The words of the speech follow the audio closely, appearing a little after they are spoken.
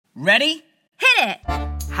Ready? Hit it!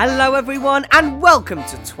 Hello everyone and welcome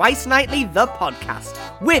to Twice Nightly the podcast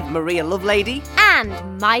with Maria Lovelady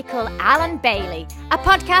And Michael Allen Bailey, a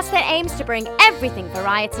podcast that aims to bring everything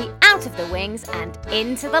variety out of the wings and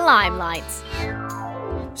into the limelight.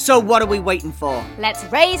 So what are we waiting for? Let's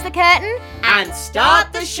raise the curtain And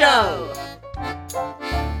start the show!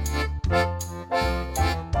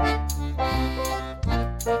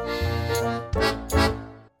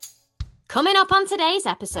 Coming up on today's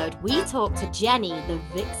episode, we talk to Jenny, the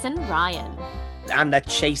Vixen Ryan. And the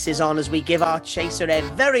chase is on as we give our chaser a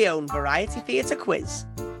very own variety theatre quiz.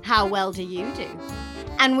 How well do you do?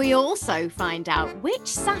 And we also find out which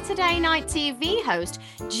Saturday night TV host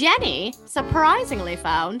Jenny surprisingly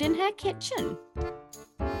found in her kitchen.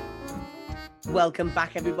 Welcome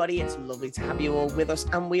back, everybody. It's lovely to have you all with us.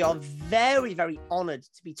 And we are very, very honoured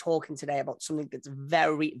to be talking today about something that's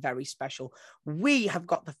very, very special. We have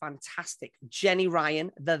got the fantastic Jenny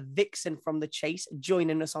Ryan, the Vixen from The Chase,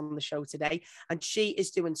 joining us on the show today. And she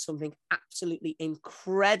is doing something absolutely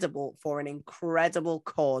incredible for an incredible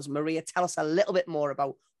cause. Maria, tell us a little bit more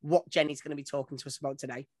about what Jenny's going to be talking to us about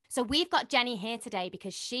today. So we've got Jenny here today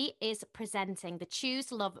because she is presenting the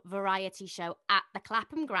Choose Love variety show at the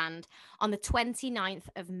Clapham Grand on the 29th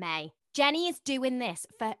of May. Jenny is doing this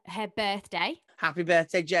for her birthday. Happy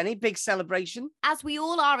birthday, Jenny. Big celebration. As we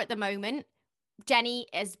all are at the moment, Jenny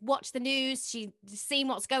has watched the news, she's seen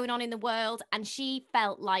what's going on in the world, and she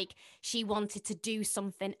felt like she wanted to do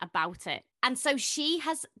something about it. And so she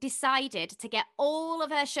has decided to get all of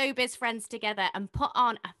her showbiz friends together and put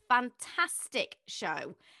on a fantastic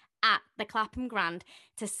show at the Clapham Grand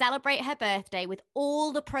to celebrate her birthday, with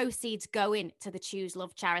all the proceeds going to the Choose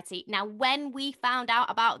Love charity. Now, when we found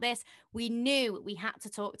out about this, we knew we had to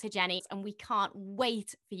talk to Jenny, and we can't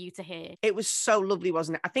wait for you to hear. It was so lovely,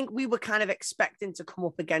 wasn't it? I think we were kind of expecting to come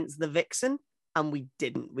up against the Vixen, and we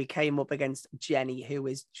didn't. We came up against Jenny, who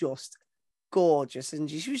is just gorgeous,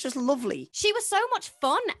 and she was just lovely. She was so much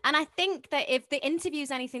fun, and I think that if the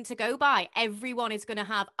interview's anything to go by, everyone is going to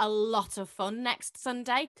have a lot of fun next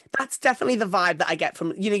Sunday. That's definitely the vibe that I get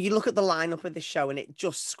from, you look at the lineup of this show and it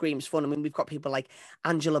just screams fun. I mean, we've got people like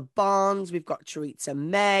Angela Barnes, we've got Teresa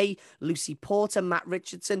May, Lucy Porter, Matt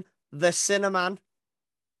Richardson, the Cinnamon.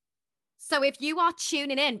 So if you are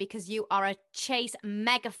tuning in because you are a Chase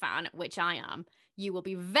mega fan, which I am, you will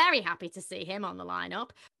be very happy to see him on the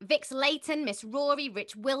lineup. Vix Layton, Miss Rory,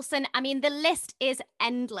 Rich Wilson. I mean, the list is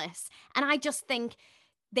endless. And I just think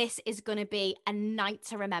this is going to be a night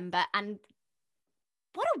to remember. And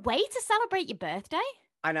what a way to celebrate your birthday.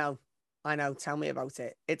 I know. Tell me about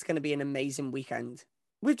it. It's going to be an amazing weekend.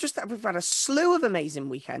 We've had a slew of amazing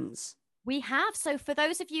weekends. We have. So for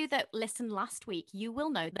those of you that listened last week, you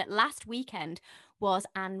will know that last weekend was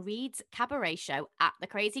Anne Reid's cabaret show at the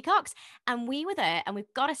Crazy Cocks. And we were there, and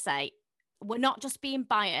we've got to say, we're not just being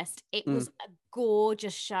biased. It was a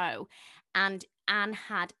gorgeous show. And Anne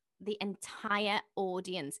had the entire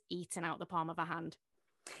audience eating out the palm of her hand.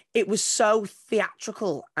 It was so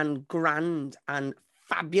theatrical and grand and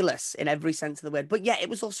fabulous in every sense of the word. But yeah,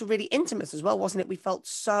 it was also really intimate as well, wasn't it? We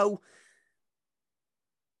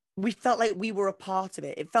felt like we were a part of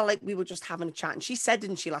it. It felt like we were just having a chat. And she said,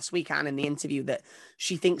 didn't she, last week, Anne, in the interview, that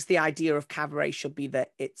she thinks the idea of cabaret should be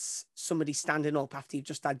that it's somebody standing up after you've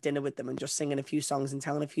just had dinner with them and just singing a few songs and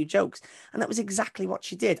telling a few jokes. And that was exactly what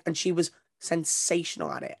she did. And she was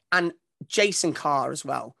sensational at it. And Jason Carr as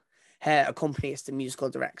well, her accompanist and musical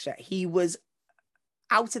director, he was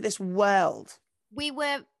out of this world. We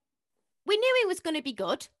knew he was going to be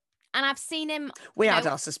good. And I've seen him. We had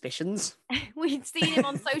our suspicions. We'd seen him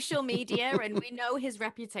on social media and we know his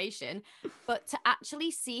reputation. But to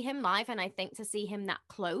actually see him live, and I think to see him that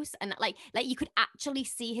close, and like you could actually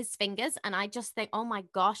see his fingers. And I just think, oh my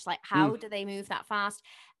gosh, like how do they move that fast?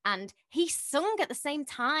 And he sung at the same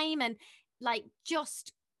time, and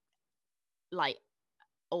just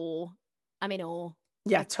awe. I'm in awe.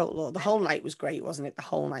 Yeah, total. The whole night was great, wasn't it? The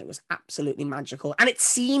whole night was absolutely magical. And it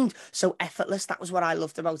seemed so effortless. That was what I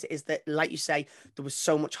loved about it, is that, like you say, there was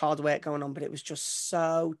so much hard work going on, but it was just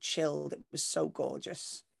so chilled. It was so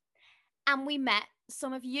gorgeous. And we met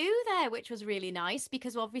some of you there, which was really nice,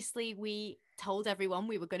 because obviously we told everyone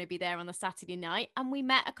we were going to be there on the Saturday night, and we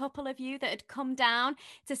met a couple of you that had come down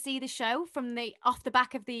to see the show from off the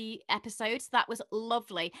back of the episodes. That was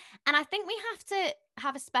lovely. And I think we have to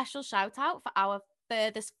have a special shout out for our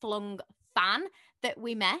furthest flung fan that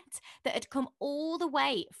we met, that had come all the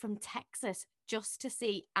way from Texas just to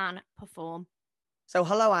see Anne perform. So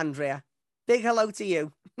hello, Andrea. Big hello to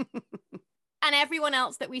you. And everyone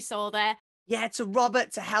else that we saw there. Yeah, to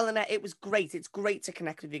Robert, to Helena, it was great. It's great to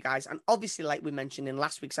connect with you guys. And obviously, like we mentioned in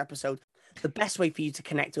last week's episode, The best way for you to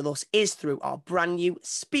connect with us is through our brand new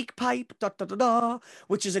SpeakPipe,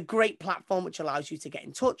 which is a great platform which allows you to get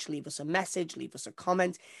in touch, leave us a message, leave us a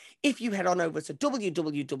comment. If you head on over to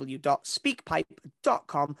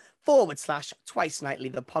www.speakpipe.com/twice nightly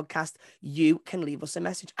the podcast, you can leave us a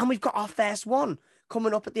message. And we've got our first one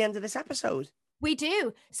coming up at the end of this episode. We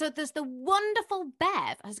do. So there's the wonderful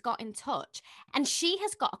Bev has got in touch, and she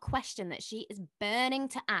has got a question that she is burning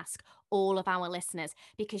to ask all of our listeners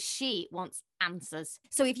because she wants answers.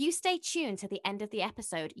 So if you stay tuned to the end of the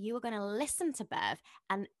episode, you are going to listen to Bev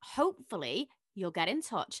and hopefully you'll get in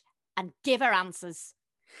touch and give her answers.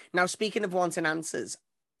 Now, speaking of wanting answers,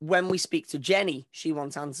 when we speak to Jenny, she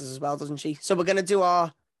wants answers as well, doesn't she? So we're going to do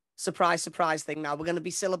our surprise thing now. We're going to be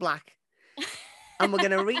Cilla Black and we're going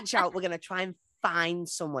to reach out. We're going to try and find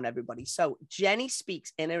someone, everybody. So Jenny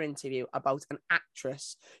speaks in her interview about an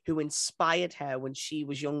actress who inspired her when she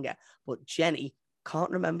was younger, but Jenny can't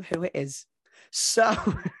remember who it is. So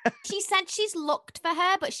she said she's looked for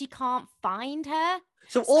her, but she can't find her.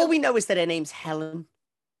 So all we know is that her name's Helen.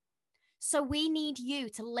 So we need you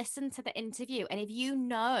to listen to the interview. And if you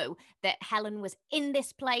know that Helen was in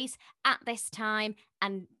this place at this time,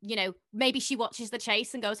 and, you know, maybe she watches The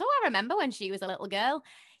Chase and goes, oh, I remember when she was a little girl,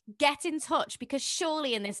 get in touch, because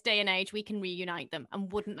surely in this day and age we can reunite them,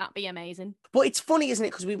 and wouldn't that be amazing? But it's funny, isn't it?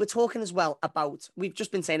 Because we were talking as well about, we've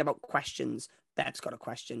just been saying about questions. Bev's got a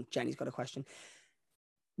question, Jenny's got a question.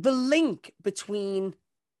 The link between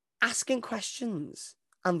asking questions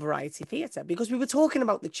and variety theatre, because we were talking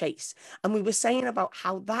about The Chase and we were saying about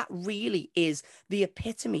how that really is the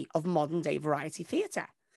epitome of modern day variety theatre.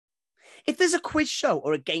 If there's a quiz show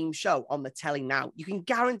or a game show on the telly now, you can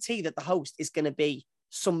guarantee that the host is going to be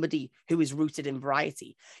somebody who is rooted in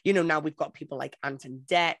variety. You know, now we've got people like Anton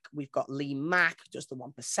Deck, we've got Lee Mack, just the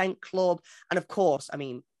 1% Club, and of course, I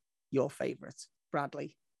mean, your favourite,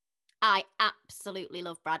 Bradley. I absolutely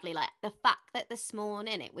love Bradley. Like, the fact that this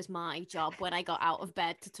morning it was my job when I got out of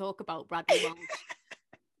bed to talk about Bradley Walsh.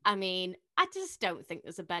 I mean, I just don't think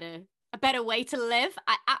there's a better way to live.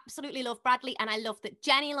 I absolutely love Bradley, and I love that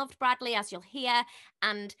Jenny loved Bradley, as you'll hear.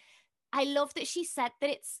 And I love that she said that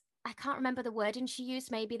it's, I can't remember the wording she used,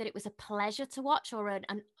 maybe that it was a pleasure to watch or an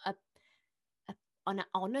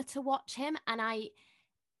honor to watch him. And I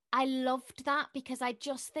loved that, because I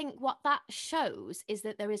just think what that shows is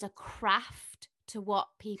that there is a craft to what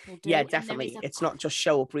people do. Yeah, definitely. It's not just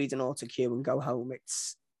show up, read an autocue and go home.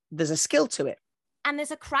 There's a skill to it. And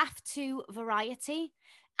there's a craft to variety.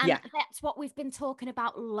 And that's what we've been talking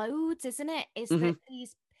about loads, isn't it? Is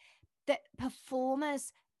that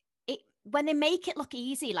performers, when they make it look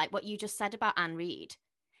easy, like what you just said about Anne Reid.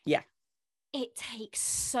 Yeah. It takes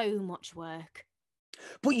so much work.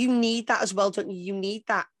 But you need that as well, don't you? You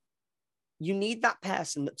need that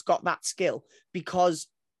person that's got that skill, because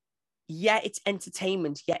it's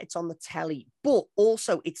entertainment, it's on the telly, but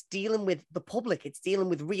also it's dealing with the public, it's dealing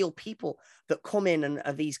with real people that come in and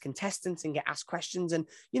are these contestants and get asked questions. And,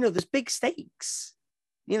 you know, there's big stakes.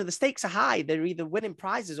 You know, the stakes are high. They're either winning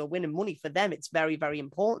prizes or winning money. For them, it's very, very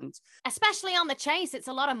important. Especially on The Chase, it's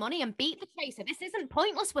a lot of money. And Beat the Chaser, this isn't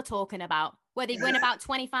Pointless we're talking about, where they win about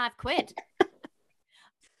 25 quid.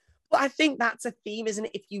 But I think that's a theme, isn't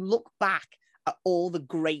it? If you look back at all the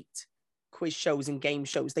great quiz shows and game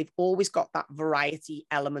shows, they've always got that variety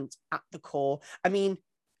element at the core. I mean,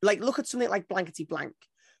 like, look at something like Blankety Blank.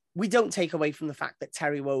 We don't take away from the fact that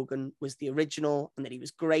Terry Wogan was the original and that he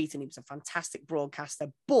was great and he was a fantastic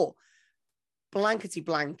broadcaster. But Blankety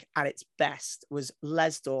Blank at its best was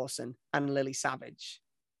Les Dawson and Lily Savage,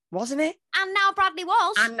 wasn't it? And now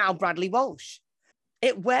Bradley Walsh.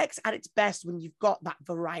 It works at its best when you've got that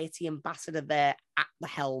variety ambassador there at the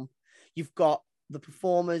helm. You've got the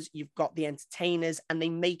performers, you've got the entertainers, and they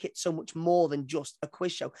make it so much more than just a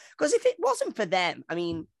quiz show. Because if it wasn't for them, I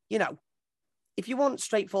mean, you know, if you want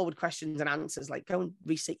straightforward questions and answers, like, go and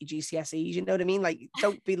resit your GCSEs, you know what I mean? Like,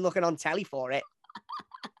 don't be looking on telly for it.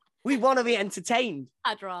 We want to be entertained.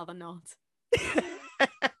 I'd rather not.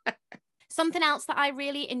 Something else that I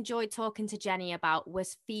really enjoyed talking to Jenny about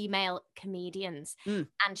was female comedians and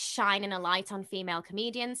shining a light on female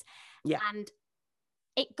comedians. Yeah. And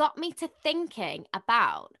it got me to thinking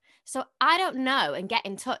about, so I don't know, and get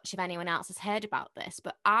in touch if anyone else has heard about this,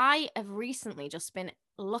 but I have recently just been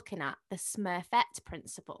looking at the Smurfette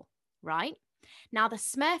principle, right? Now, the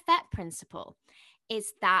Smurfette principle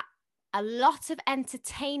is that a lot of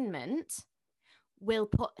entertainment will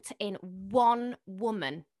put in one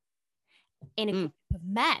woman in a group of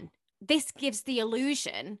men. This gives the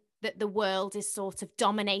illusion that the world is sort of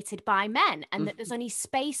dominated by men and that there's only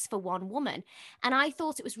space for one woman. And I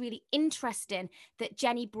thought it was really interesting that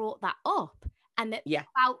Jenny brought that up and that Yeah.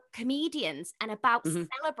 about comedians and about Mhm.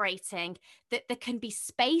 celebrating that there can be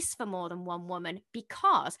space for more than one woman.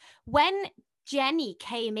 Because when Jenny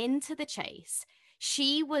came into the Chase,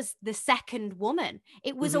 she was the second woman.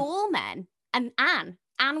 It was Mhm. all men, and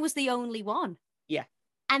Anne was the only one. Yeah.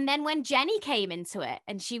 And then when Jenny came into it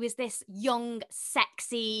and she was this young,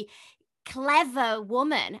 sexy, clever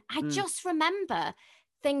woman, I just remember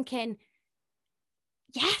thinking,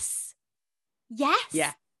 yes, Yeah.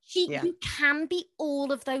 Yeah. you can be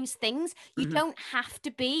all of those things. You Mhm. don't have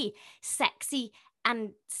to be sexy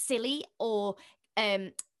and silly or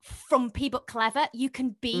frumpy but clever. You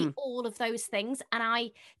can be Mm. all of those things. And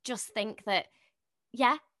I just think that,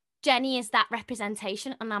 yeah, Jenny is that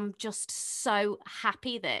representation. And I'm just so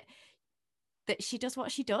happy that she does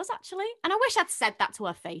what she does, actually. And I wish I'd said that to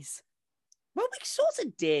her face. Well, we sort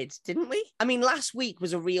of did, didn't we? I mean, last week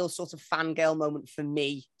was a real sort of fangirl moment for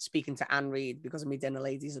me, speaking to Anne Reid because of my dinner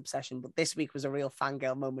ladies obsession. But this week was a real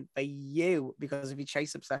fangirl moment for you because of your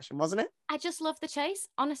Chase obsession, wasn't it? I just love the Chase.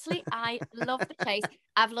 Honestly, I love the Chase.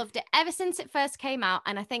 I've loved it ever since it first came out.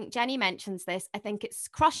 And I think Jenny mentions this. I think it's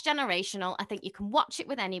cross-generational. I think you can watch it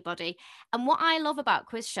with anybody. And what I love about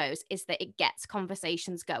quiz shows is that it gets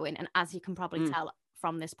conversations going. And as you can probably tell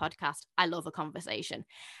from this podcast, I love a conversation.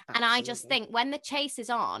 Absolutely. And I just think when the Chase is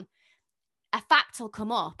on, a fact will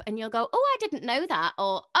come up and you'll go, oh, I didn't know that.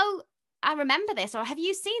 Or, oh, I remember this. Or have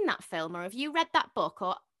you seen that film? Or have you read that book?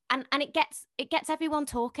 Or and it gets everyone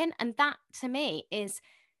talking. And that to me is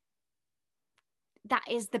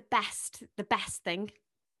the best thing.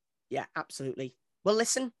 Yeah, absolutely. Well,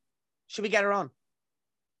 listen, should we get her on?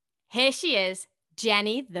 Here she is,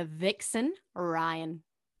 Jenny the Vixen Ryan.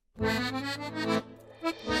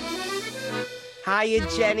 Hiya,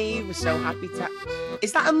 Jenny. We're so happy to.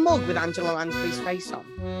 Is that a mug with Angela Lansbury's face on?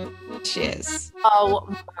 Cheers. Oh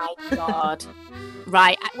my God.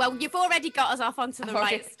 Right. Well, you've already got us off onto the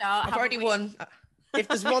right start. I've already won. If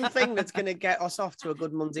there's one thing that's going to get us off to a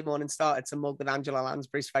good Monday morning start, it's a mug with Angela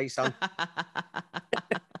Lansbury's face on.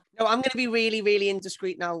 No, I'm going to be really, really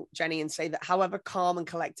indiscreet now, Jenny, and say that however calm and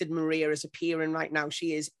collected Maria is appearing right now,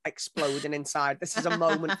 she is exploding inside. This is a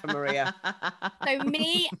moment for Maria. So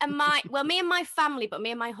me and my family, but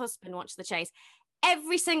me and my husband watch The Chase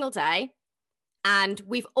every single day. And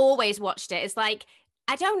we've always watched it. It's like,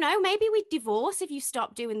 I don't know, maybe we'd divorce if you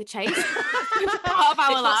stopped doing The Chase. It's part of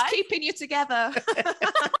our life. It's keeping you together.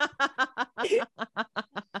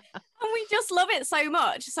 And we just love it so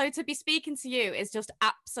much. So to be speaking to you is just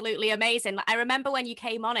absolutely amazing. Like, I remember when you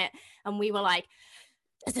came on it and we were like,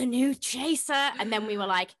 there's a new chaser. And then we were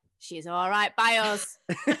like, she's all right by us.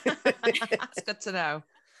 That's good to know.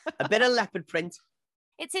 A bit of leopard print.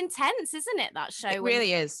 It's intense, isn't it, that show? It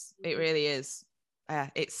really is. It really is.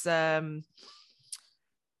 It's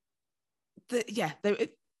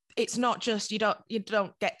it's not just you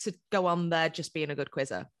don't get to go on there just being a good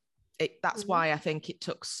quizzer. That's why I think it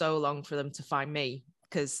took so long for them to find me,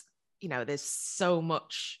 because there's so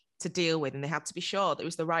much to deal with, and they had to be sure that it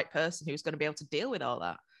was the right person who was going to be able to deal with all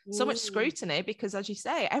that. So much scrutiny, because as you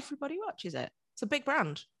say, everybody watches it. It's a big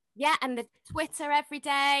brand. Yeah, and the Twitter every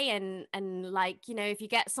day, and like, if you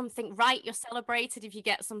get something right, you're celebrated. If you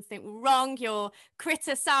get something wrong, you're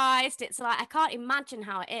criticized. It's like, I can't imagine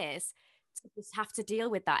how it is to just have to deal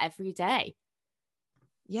with that every day.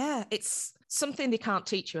 Yeah, it's something they can't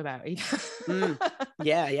teach you about either.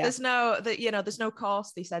 Yeah. There's no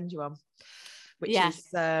course they send you on, which is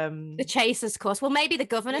the Chasers course. Well, maybe the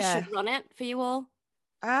governor should run it for you all.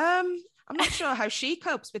 I'm not sure how she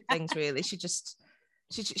copes with things, really. She just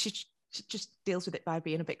deals with it by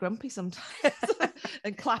being a bit grumpy sometimes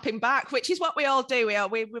and clapping back, which is what we all do.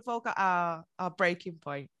 We've all got our breaking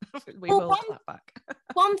point. We will clap back.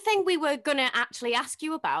 One thing we were going to actually ask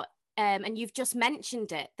you about, and you've just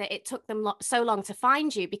mentioned it, that it took them so long to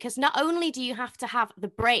find you, because not only do you have to have the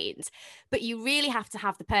brains, but you really have to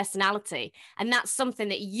have the personality. And that's something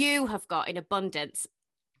that you have got in abundance.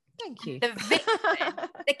 Thank you. The Vixen,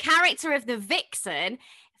 the character of the Vixen,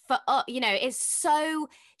 is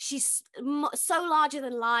she's so larger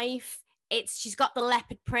than life. She's got the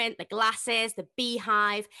leopard print, the glasses, the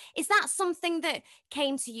beehive. Is that something that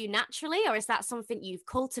came to you naturally, or is that something you've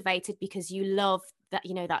cultivated because you love that,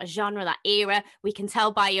 that genre, that era? We can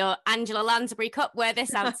tell by your Angela Lansbury cup where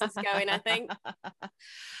this answer's going, I think.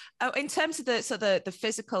 Oh, in terms of the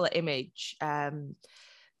physical image,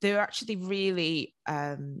 they're actually really,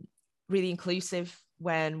 really inclusive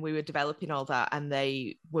when we were developing all that, and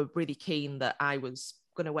they were really keen that I was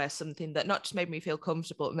going to wear something that not just made me feel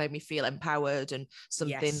comfortable, it made me feel empowered and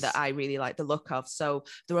something Yes. that I really like the look of. So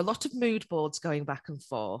there were a lot of mood boards going back and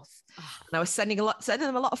forth. And I was sending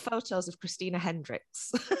them a lot of photos of Christina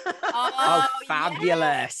Hendricks. Oh,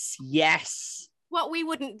 fabulous. Yes. What we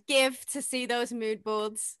wouldn't give to see those mood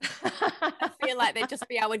boards. I feel like they'd just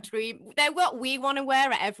be our dream. They're what we want to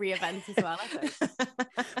wear at every event as well, I think.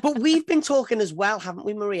 But we've been talking as well, haven't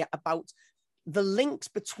we, Maria, about the links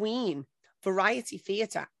between variety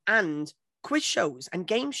theatre and quiz shows and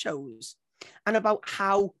game shows, and about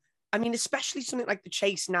how, I mean, especially something like The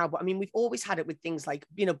Chase now, but I mean, we've always had it with things like,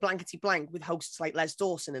 you know, Blankety Blank with hosts like Les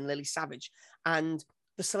Dawson and Lily Savage, and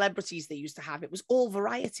the celebrities they used to have. It was all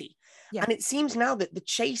variety. Yeah. And it seems now that The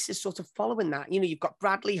Chase is sort of following that. You know, you've got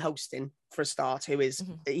Bradley hosting for a start, who is,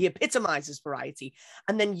 he epitomizes variety.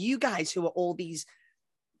 And then you guys who are all these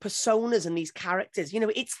personas and these characters, you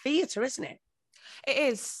know, it's theatre, isn't it? It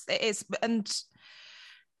is. And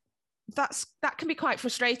that can be quite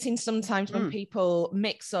frustrating sometimes when people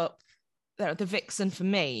mix up the vixen for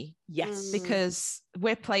me. Yes. Because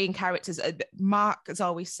we're playing characters. Mark has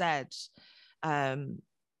always said,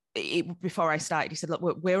 before I started, he said, look,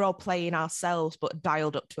 we're all playing ourselves, but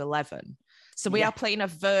dialed up to 11. So we are playing a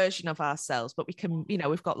version of ourselves, but we can, you know,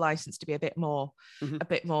 we've got license to be a bit more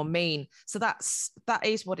mean. So that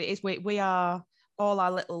is what it is. We are all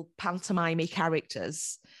our little pantomime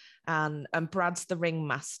characters, and Brad's the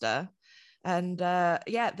ringmaster, and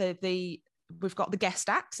we've got the guest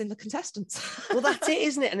acts in the contestants. Well, that's it,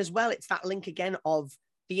 isn't it? And as well, it's that link again of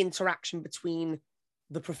the interaction between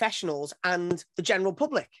the professionals and the general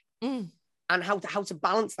public, and how to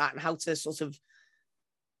balance that, and how to sort of,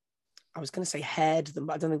 I was going to say head them,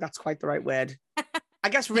 but I don't think that's quite the right word. I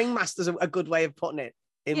guess ringmaster's a good way of putting it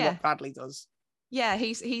in what Bradley does. Yeah,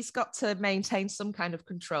 he's got to maintain some kind of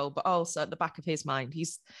control, but also at the back of his mind,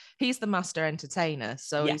 he's the master entertainer.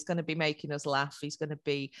 So he's going to be making us laugh. He's going to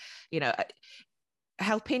be, you know,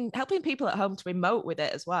 helping people at home to emote with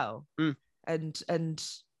it as well. And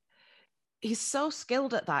he's so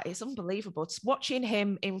skilled at that. It's unbelievable. It's watching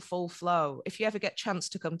him in full flow. If you ever get a chance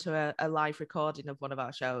to come to a live recording of one of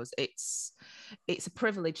our shows, it's a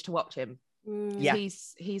privilege to watch him. Yeah,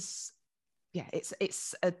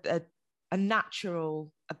 it's a natural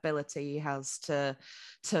ability he has to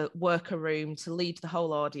work a room, to lead the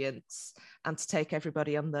whole audience, and to take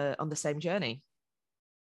everybody on the same journey.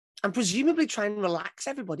 And presumably try and relax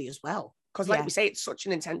everybody as well. Because like we say, it's such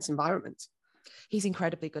an intense environment. He's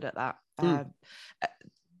incredibly good at that.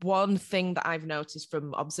 One thing that I've noticed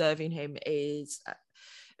from observing him is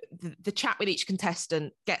the chat with each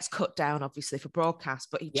contestant gets cut down, obviously, for broadcast,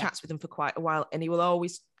 but he chats with them for quite a while, and he will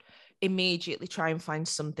always immediately try and find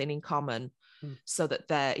something in common, so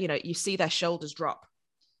that you see their shoulders drop.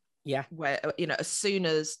 Yeah. Where, you know, as soon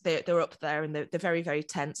as they're up there and they're very, very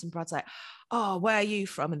tense, and Brad's like, oh, where are you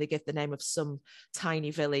from? And they give the name of some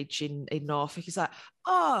tiny village in Norfolk. He's like,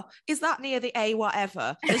 oh, is that near the A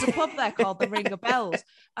whatever? There's a pub there called the Ring of Bells.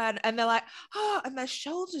 And they're like, oh, and their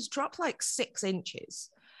shoulders drop like 6 inches.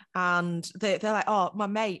 And they're like, oh, my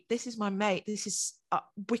mate, this is my mate. This is,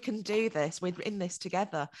 we can do this. We're in this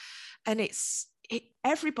together. And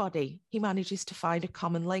everybody, he manages to find a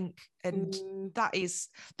common link, and that's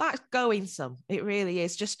going some. It really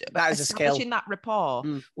is, just that is establishing that rapport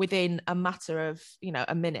within a matter of, you know,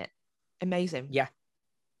 a minute. Amazing. Yeah.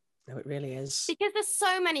 No, it really is. Because there's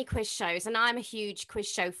so many quiz shows, and I'm a huge quiz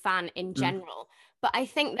show fan in general. But I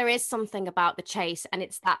think there is something about The Chase, and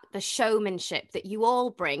it's that the showmanship that you all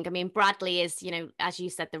bring. I mean, Bradley is, you know, as you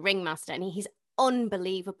said, the ringmaster, and he's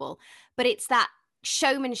unbelievable. But it's that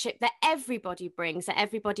showmanship that everybody brings, that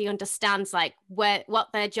everybody understands like what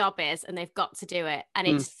their job is, and they've got to do it, and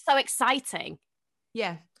it's so exciting.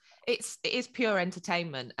 Yeah, it is pure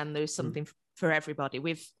entertainment, and there's something for everybody.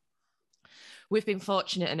 We've been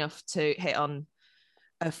fortunate enough to hit on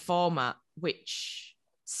a format which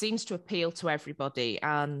seems to appeal to everybody,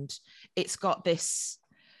 and it's got it's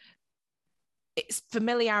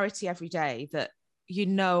familiarity every day, that you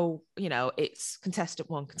know, it's contestant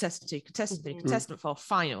 1, contestant 2, contestant 3, contestant 4,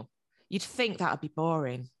 final. You'd think that'd be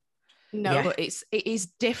boring. No, but it is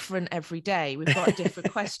different every day. We've got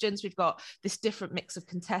different questions. We've got this different mix of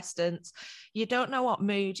contestants. You don't know what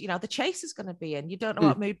mood, the chase is going to be in. You don't know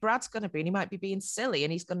what mood Brad's going to be in. He might be being silly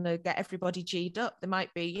and he's going to get everybody G'd up. They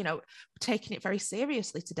might be, taking it very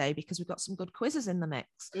seriously today because we've got some good quizzes in the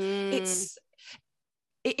mix. It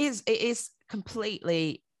is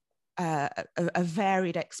completely a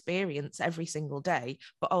varied experience every single day,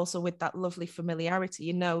 but also with that lovely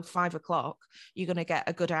familiarity. 5 o'clock you're going to get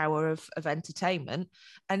a good hour of entertainment,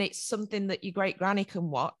 and it's something that your great granny can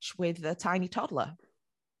watch with a tiny toddler.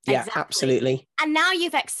 Yeah, Exactly. absolutely. And now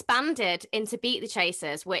you've expanded into Beat the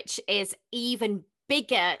Chasers, which is even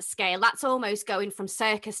bigger scale. That's almost going from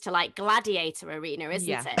circus to like gladiator arena, isn't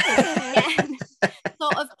Yeah. it?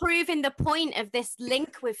 Sort of proving the point of this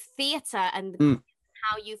link with theatre and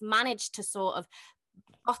how you've managed to sort of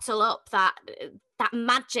bottle up that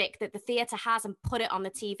magic that the theatre has and put it on the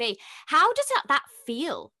TV. How does that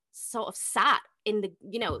feel? Sort of sat in the,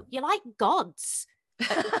 you're like gods.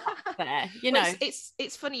 There, well,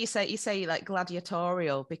 it's funny you say like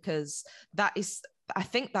gladiatorial, because that is, I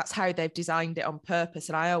think that's how they've designed it on purpose.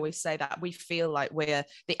 And I always say that we feel like we're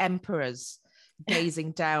the emperors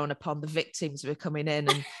gazing down upon the victims who are coming in,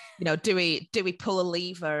 and do we pull a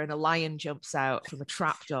lever and a lion jumps out from a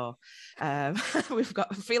trapdoor? I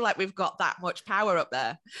feel like we've got that much power up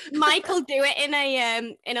there. Michael, do it in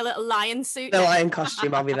a little lion suit. The lion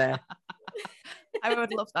costume, I'll be there. I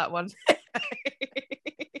would love that one.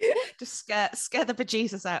 Just scare the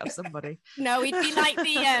bejesus out of somebody. No, he'd be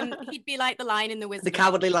like the lion in the Wizard. The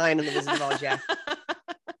Cowardly Lion in the Wizard of Oz, yeah.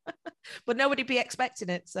 But nobody'd be expecting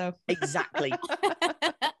it, so exactly.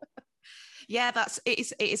 Yeah,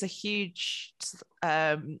 it is a huge.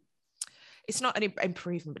 It's not an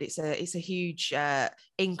improvement, but it's a huge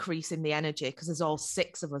increase in the energy, because there's all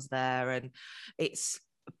 6 of us there, and it's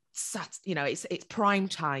prime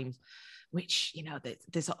time, which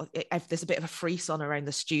there's a bit of a frisson around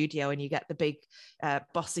the studio, and you get the big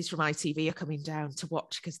bosses from ITV are coming down to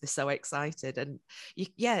watch because they're so excited, and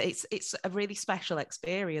it's a really special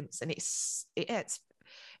experience, and it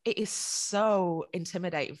is so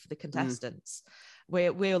intimidating for the contestants.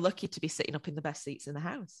 We're lucky to be sitting up in the best seats in the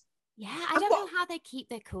house. Yeah, I don't know how they keep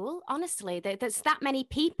their cool, honestly. There's that many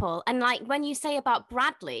people. And like when you say about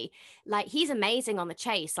Bradley, like he's amazing on The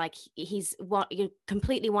Chase. Like you're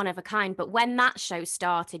completely one of a kind. But when that show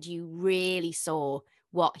started, you really saw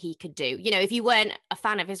what he could do. If you weren't a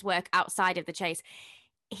fan of his work outside of The Chase,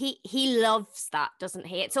 he loves that, doesn't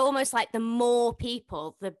he? It's almost like the more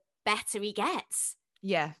people, the better he gets.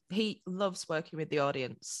 Yeah, he loves working with the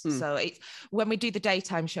audience. So when we do the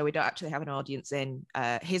daytime show, we don't actually have an audience in.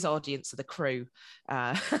 His audience are the crew,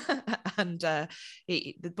 but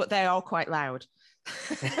they're all quite loud.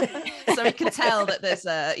 So he can tell that there's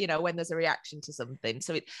when there's a reaction to something.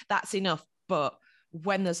 So that's enough. But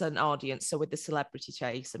when there's an audience, so with the Celebrity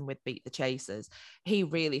Chase and with Beat the Chasers, he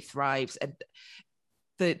really thrives. And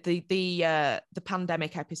the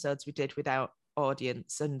pandemic episodes we did without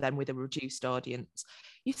audience and then with a reduced audience,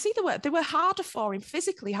 you see they were harder for him,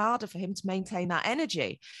 physically harder for him to maintain that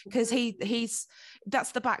energy, because he's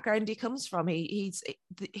that's the background he comes from. He's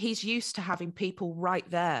used to having people right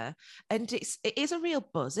there, and it is a real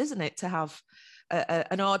buzz, isn't it, to have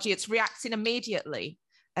an audience reacting immediately,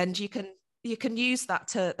 and you can use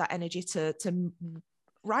that energy to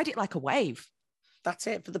ride it like a wave. That's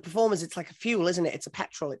it. For the performers, it's like a fuel, isn't it? It's a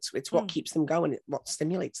petrol. It's what keeps them going. It's what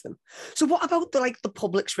stimulates them. So what about the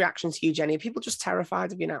public's reaction to you, Jenny? Are people just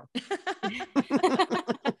terrified of you now? I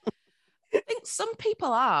think some people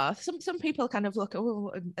are. Some people kind of look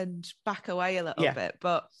and back away a little bit.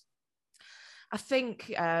 But I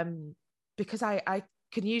think because I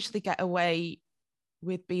can usually get away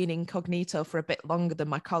with being incognito for a bit longer than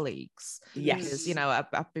my colleagues. Yes. Because,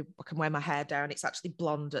 I can wear my hair down. It's actually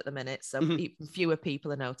blonde at the minute, so even fewer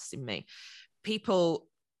people are noticing me. People,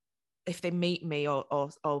 if they meet me or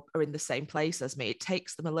are in the same place as me, it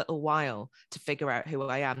takes them a little while to figure out who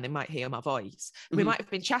I am. They might hear my voice. We might have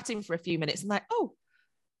been chatting for a few minutes and like, oh,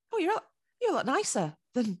 you're a lot nicer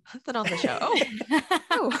than on the show.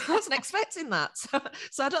 I wasn't expecting that.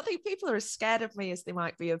 So I don't think people are as scared of me as they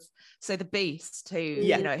might be of, say, the Beast, who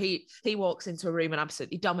he walks into a room and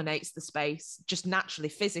absolutely dominates the space just naturally,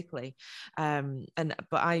 physically. But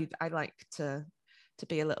I like to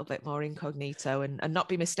be a little bit more incognito and not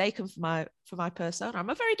be mistaken for my persona. I'm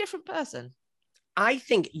a very different person. I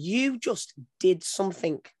think you just did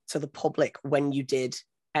something to the public when you did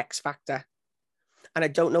X Factor. And I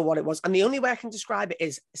don't know what it was. And the only way I can describe it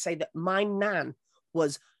is say that my nan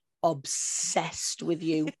was obsessed with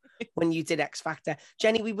you when you did X Factor.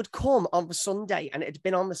 Jenny, we would come on the Sunday and it had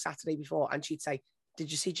been on the Saturday before, and she'd say, "Did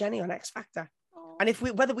you see Jenny on X Factor?" Oh. And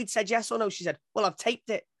whether we'd said yes or no, she said, "Well, I've taped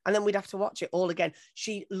it." And then we'd have to watch it all again.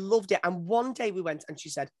 She loved it. And one day we went and she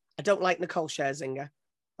said, "I don't like Nicole Scherzinger."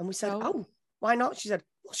 And we said, "Oh, why not?" She said,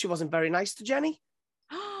 "Well, she wasn't very nice to Jenny."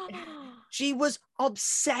 She was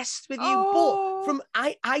obsessed with you. But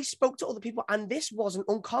I spoke to other people, and this wasn't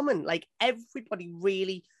uncommon. Like, everybody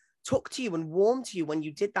really took to you and warmed to you when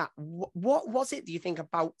you did that. What was it, do you think,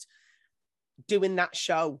 about doing that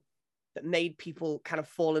show that made people kind of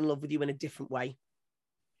fall in love with you in a different way?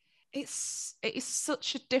 It is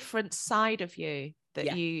such a different side of you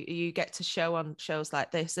that you get to show on shows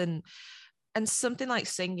like this. And something like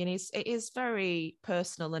singing is very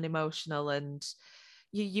personal and emotional, and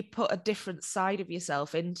you put a different side of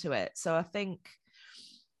yourself into it. So I think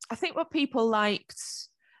what people liked,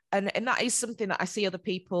 and that is something that I see other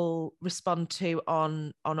people respond to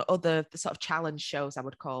on other sort of challenge shows, I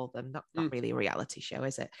would call them. Not really a reality show,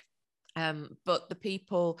 is it? But the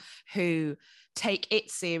people who take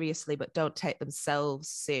it seriously but don't take themselves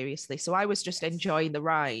seriously. So I was just enjoying the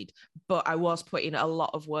ride, but I was putting a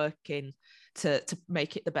lot of work in to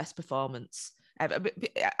make it the best performance.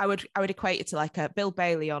 I would equate it to like a Bill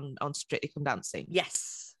Bailey on Strictly Come Dancing.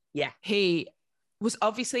 Yes. Yeah. He was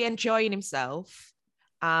obviously enjoying himself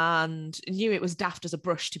and knew it was daft as a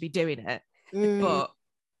brush to be doing it, but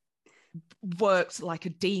worked like a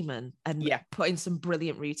demon and put in some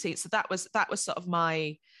brilliant routines. So that was sort of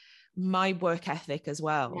my work ethic as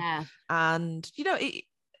well. Yeah. And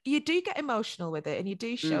you do get emotional with it, and you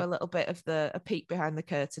do show a little bit of a peek behind the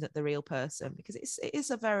curtain at the real person, because it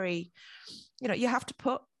is a very, you have to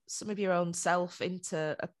put some of your own self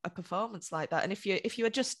into a performance like that. And if you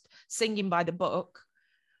are just singing by the book,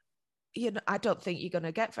 I don't think you're going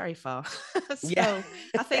to get very far. So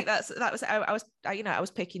I think I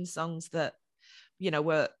was picking songs that,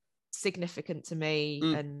 were significant to me,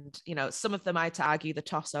 and some of them I had to argue the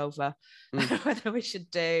toss over whether we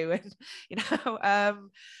should do,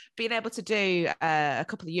 and being able to do a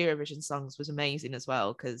couple of Eurovision songs was amazing as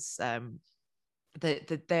well, because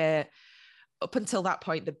they're up until that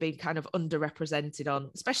point they've been kind of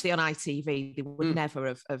underrepresented especially on ITV. They would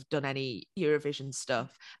never have done any Eurovision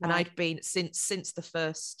stuff. Right. And I'd been since the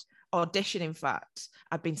first audition, in fact,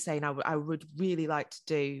 I've been saying I would really like to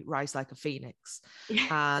do Rise Like a Phoenix.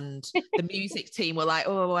 And the music team were like,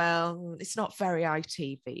 oh, well, it's not very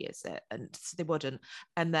ITV, is it? And so they wouldn't.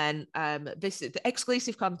 And then this is the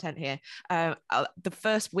exclusive content here. The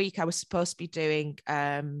first week I was supposed to be doing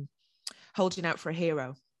Holding Out for a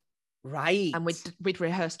Hero. Right. And we'd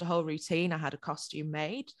rehearsed a whole routine. I had a costume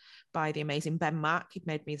made by the amazing Ben Mack. He'd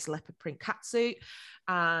made me this leopard print catsuit.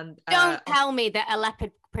 And don't tell me that a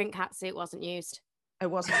leopard print catsuit wasn't used. It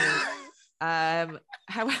wasn't used.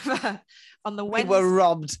 However, on the Wednesday, we were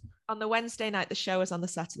robbed. On the Wednesday night, the show was on the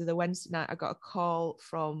Saturday. The Wednesday night, I got a call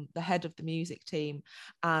from the head of the music team,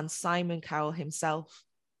 and Simon Cowell himself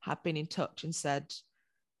had been in touch and said,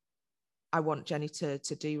 I want Jenny to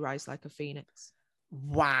do Rise Like a Phoenix.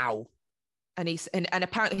 Wow. And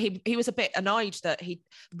apparently he was a bit annoyed that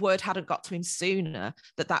word hadn't got to him sooner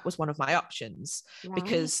that was one of my options. Right.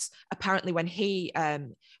 Because apparently when he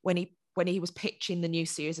was pitching the new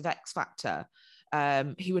series of X Factor,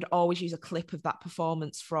 he would always use a clip of that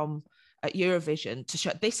performance from Eurovision to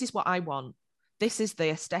show, this is what I want. This is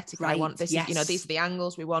the aesthetic I want. This is, these are the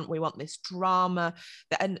angles we want. We want this drama.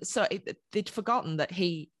 And so they'd forgotten that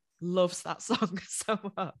he loves that song so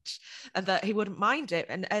much, and that he wouldn't mind it,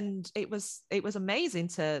 and it was amazing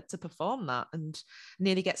to perform that and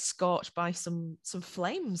nearly get scorched by some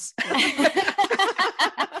flames.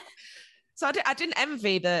 So I didn't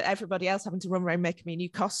envy everybody else having to run around making me a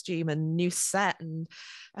new costume and new set, and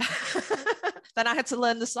then I had to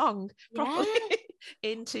learn the song properly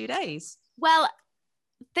in 2 days. Well,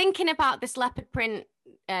 thinking about this leopard print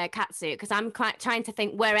catsuit, because I'm quite trying to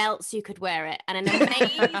think where else you could wear it, and an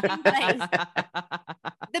amazing place.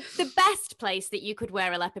 The best place that you could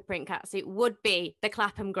wear a leopard print catsuit would be the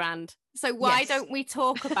Clapham Grand. So why don't we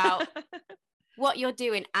talk about what you're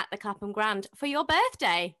doing at the Clapham Grand for your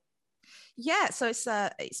birthday? Yeah, so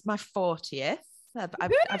it's my 40th.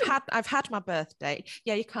 I've had my birthday.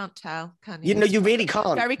 Yeah, you can't tell, can you? You really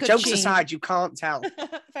can't. Very good. Jokes aside, you can't tell.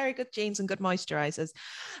 Very good jeans and good moisturizers.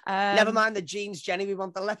 Never mind the jeans, Jenny. We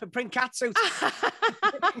want the leopard print catsuit.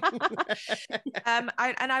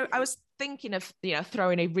 I was thinking of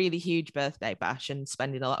throwing a really huge birthday bash and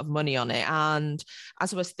spending a lot of money on it. And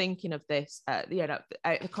as I was thinking of this, out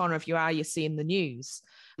the corner of your eye, you're seeing the news,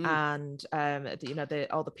 and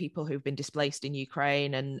all the people who've been displaced in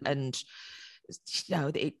Ukraine, and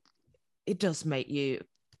it does make you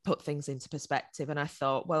put things into perspective. And I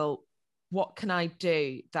thought, well, what can I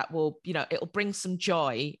do that will, it'll bring some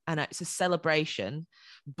joy, and it's a celebration,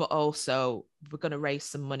 but also we're going to raise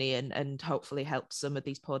some money and hopefully help some of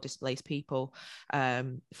these poor displaced people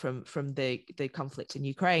from the conflict in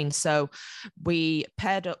Ukraine. So we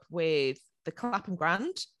paired up with the Clapham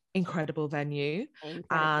Grand, incredible venue,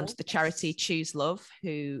 and the charity Choose Love,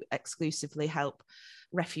 who exclusively help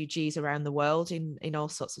refugees around the world in all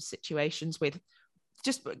sorts of situations, with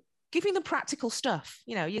just giving them practical stuff.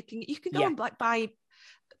 You can go and buy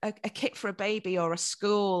a kit for a baby or a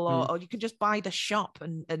school, or you can just buy the shop,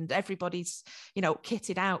 and everybody's, you know,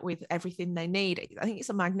 kitted out with everything they need. I think it's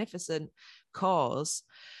a magnificent cause.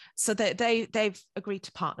 So they've agreed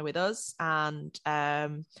to partner with us, and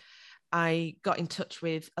I got in touch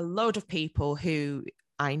with a load of people who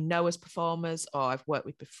I know as performers, or I've worked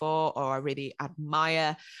with before, or I really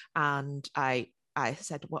admire, and I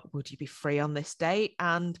said, "What, would you be free on this date?"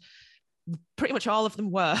 And pretty much all of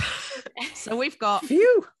them were. So we've got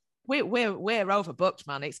Phew. We're overbooked,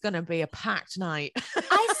 man. It's going to be a packed night.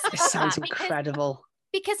 This sounds incredible.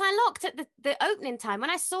 Because I looked at the opening time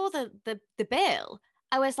when I saw the bill.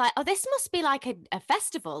 I was like, oh, this must be like a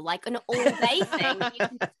festival, like an all-day thing. You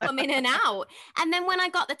can come in and out. And then when I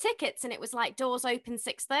got the tickets and it was like doors open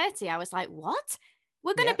 6:30, I was like, what?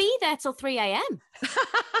 We're going to be there till 3 a.m.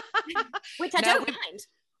 Which I don't mind.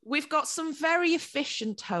 We've got some very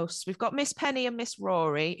efficient hosts. We've got Miss Penny and Miss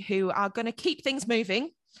Rory, who are going to keep things moving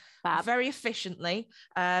very efficiently.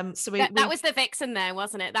 So that was the vixen there,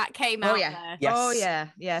 wasn't it? That came out there. Yes. Oh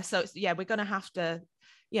yeah. So we're going to have to,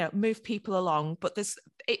 move people along, but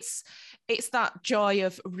it's that joy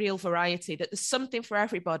of real variety, that there's something for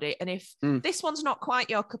everybody. And if this one's not quite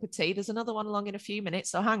your cup of tea, there's another one along in a few minutes,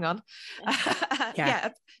 so hang on.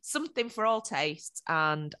 Something for all tastes,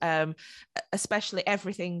 and especially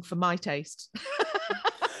everything for my taste.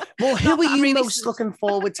 Well, who are you most looking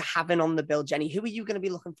forward to having on the bill, Jenny? Who are you going to be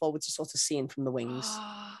looking forward to sort of seeing from the wings?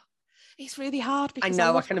 It's really hard because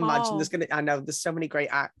I can imagine there's so many great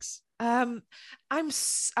acts. I'm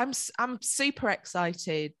super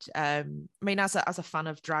excited. I mean, as a fan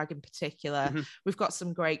of drag in particular, we've got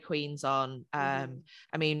some great queens on. I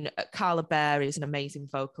mean, Carla Bear is an amazing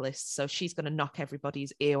vocalist, so she's going to knock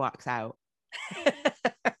everybody's earwax out.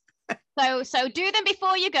 So do them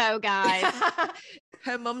before you go, guys.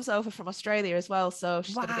 Her mum's over from Australia as well, so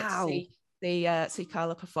she's going to get to see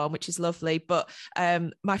Carla perform, which is lovely. But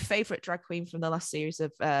my favourite drag queen from the last series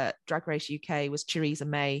of Drag Race UK was Theresa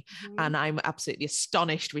May, and I'm absolutely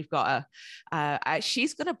astonished we've got her.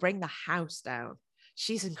 She's going to bring the house down.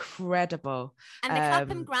 She's incredible. And the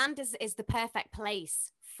Clapham Grand is the perfect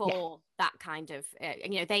place for that kind of,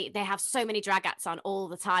 they have so many drag acts on all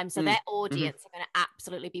the time, so their audience are going to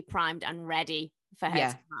absolutely be primed and ready for her to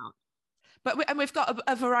come out. But we've got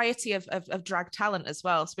a variety of drag talent as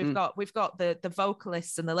well. So we've got the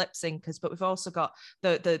vocalists and the lip syncers, but we've also got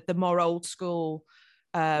the more old school,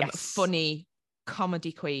 funny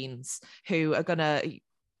comedy queens who are gonna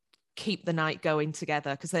keep the night going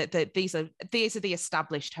together, because these are the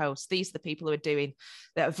established hosts. These are the people who are doing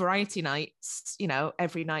the variety nights,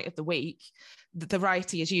 every night of the week. The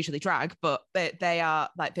variety is usually drag, but they are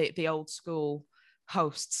like the old school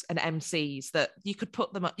hosts and MCs that you could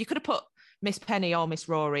put them up. You could have put Miss Penny or Miss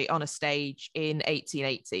Rory on a stage in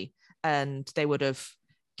 1880 and they would have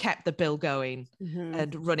kept the bill going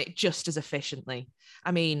and run it just as efficiently.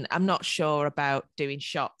 I mean, I'm not sure about doing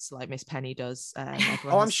shots like Miss Penny does.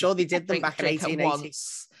 I'm sure they did them back in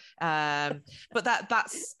 1880. But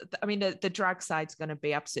that's, I mean, the drag side's going to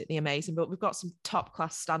be absolutely amazing. But we've got some top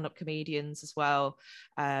class stand-up comedians as well.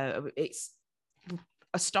 It's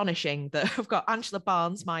astonishing that I've got Angela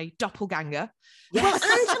Barnes, my doppelganger. Yes.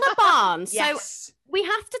 Well, Angela Barnes. Yes. So we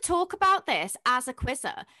have to talk about this as a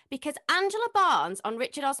quizzer, because Angela Barnes on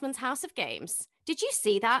Richard Osman's House of Games. Did you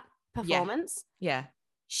see that performance? Yeah.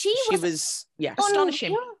 She was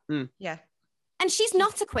astonishing. Yeah. And she's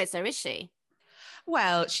not a quizzer, is she?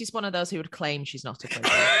 Well, she's one of those who would claim she's not a quizzer.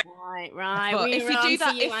 Right. But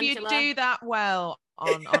if you do that well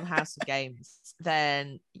on House of Games,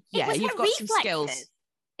 then you've got some skills.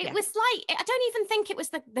 It was like, I don't even think it was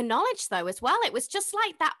the knowledge though as well. It was just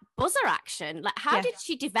like that buzzer action. Like, how did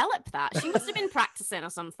she develop that? She must have been practicing or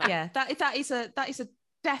something. Yeah, that is a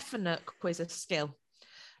definite quizzer skill.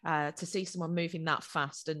 To see someone moving that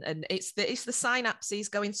fast, and it's the synapses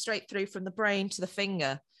going straight through from the brain to the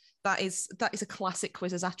finger. That is a classic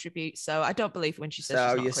quizzer's attribute. So I don't believe when she says.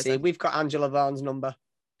 So you see, we've got Angela Barnes' number.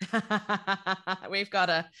 We've got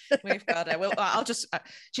her. Well, I'll just.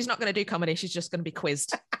 She's not going to do comedy. She's just going to be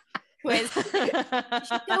quizzed. Quiz.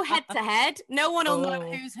 Go head to head. No one will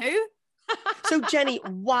know who's who. So Jenny,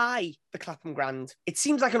 why the Clapham Grand? It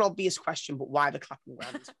seems like an obvious question, but why the Clapham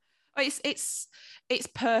Grand? It's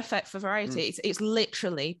perfect for variety. It's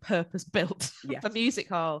literally purpose built for music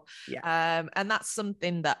hall. Yeah. And that's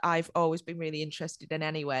something that I've always been really interested in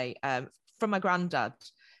anyway. From my granddad,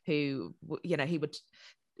 who he would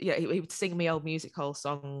sing me old music hall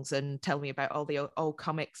songs and tell me about all the old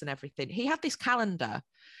comics and everything. He had this calendar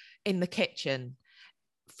in the kitchen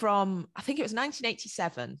from, I think it was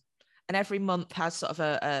 1987. and every month has sort of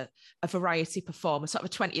a variety performer, sort of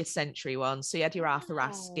a 20th century one. So you had your Arthur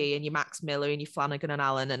Askey and your Max Miller and your Flanagan and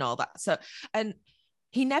Allen and all that. So, and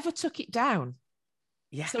he never took it down.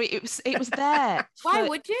 Yeah. So it was there. Why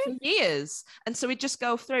would you? For years. And so he'd just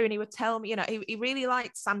go through and he would tell me, he really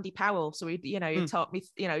liked Sandy Powell. So he'd taught me,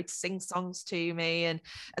 he'd sing songs to me. And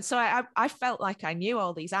so I felt like I knew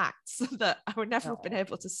all these acts that I would never have been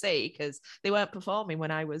able to see because they weren't performing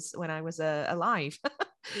when I was alive.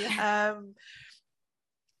 Yeah.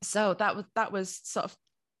 So that was sort of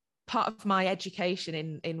part of my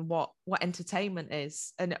education in what entertainment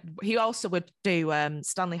is. And he also would do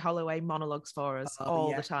Stanley Holloway monologues for us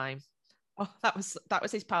all the time. Oh, that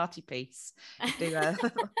was his party piece. Do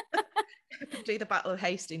the Battle of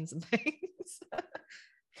Hastings and things.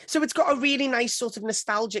 So it's got a really nice sort of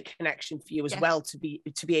nostalgic connection for you as well to be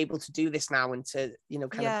able to do this now and to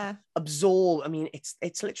kind of absorb. I mean,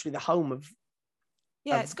 it's literally the home of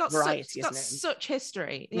it's got variety, such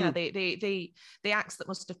history. The acts that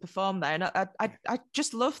must have performed there, and I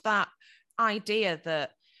just love that idea that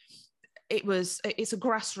it's a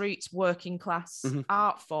grassroots working class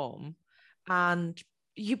art form, and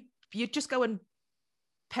you just go and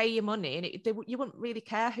pay your money, and you wouldn't really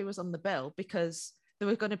care who was on the bill because there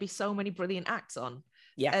were going to be so many brilliant acts on.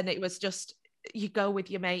 Yeah, and it was just you go with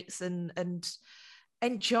your mates and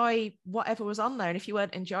enjoy whatever was on there, and if you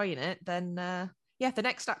weren't enjoying it, then the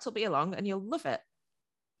next act will be along and you'll love it.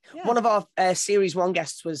 Yeah. One of our series 1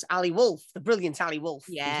 guests was Ali Wolf, the brilliant Ali Wolf.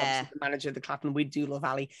 Yeah. Who's obviously the manager of the Clapham. We do love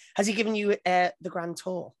Ali. Has he given you the grand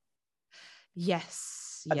tour?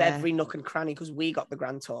 Yes. Of every nook and cranny, because we got the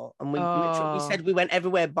grand tour and we said we went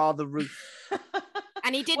everywhere bar the roof.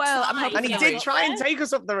 And he did try and take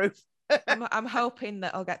us up the roof. I'm hoping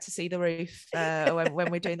that I'll get to see the roof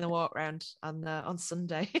when we're doing the walk round on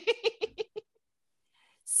Sunday.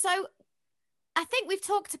 So I think we've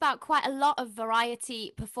talked about quite a lot of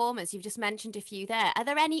variety performers. You've just mentioned a few there. Are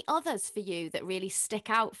there any others for you that really stick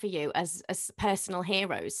out for you as personal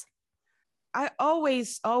heroes? I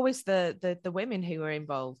always the women who were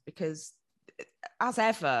involved, because as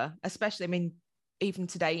ever, especially, I mean, even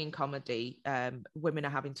today in comedy, women are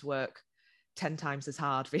having to work 10 times as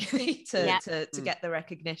hard really to get the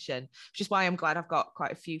recognition, which is why I'm glad I've got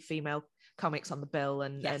quite a few female comics on the bill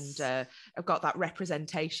and I've got that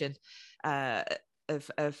representation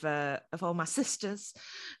of all my sisters.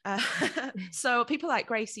 So people like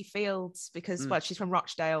Gracie Fields, because she's from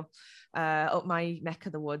Rochdale, up my neck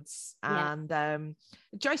of the woods, and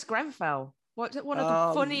Joyce Grenfell, one of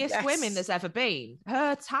the funniest women there's ever been.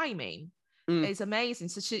 Her timing is amazing.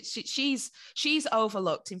 So she's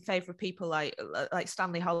overlooked in favor of people like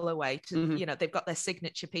Stanley Holloway. They've got their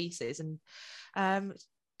signature pieces, and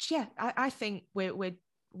I think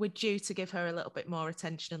we're due to give her a little bit more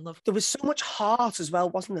attention and love. There was so much heart as well,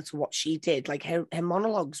 wasn't there, to what she did? Like her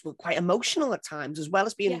monologues were quite emotional at times, as well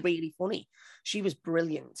as being really funny. She was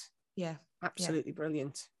brilliant. Yeah, absolutely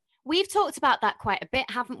brilliant. We've talked about that quite a bit,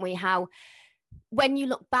 haven't we? How when you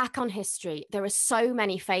look back on history, there are so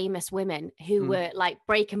many famous women who were like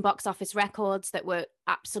breaking box office records that were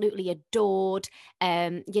absolutely adored.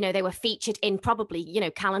 They were featured in probably,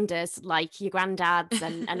 calendars like your granddad's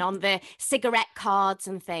and on the cigarette cards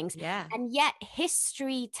and things. Yeah. And yet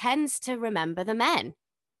history tends to remember the men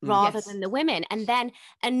rather than the women. And then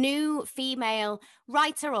a new female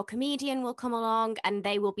writer or comedian will come along and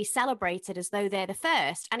they will be celebrated as though they're the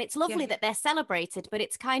first. And it's lovely that they're celebrated, but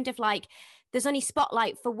it's kind of like there's only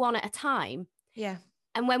spotlight for one at a time. Yeah.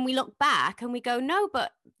 And when we look back and we go, no,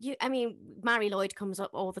 but Mary Lloyd comes up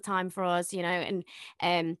all the time for us, but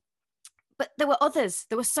there were others.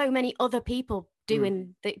 There were so many other people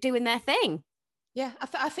doing their thing. Yeah,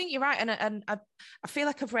 I think you're right, and I feel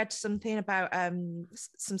like I've read something about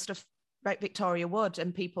some stuff about Victoria Wood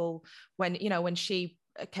and people when she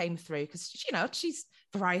came through, because she's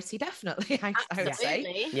variety definitely. I would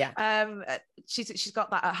say, she's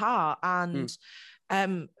got that at heart, and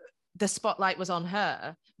the spotlight was on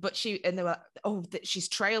her, but they were that she's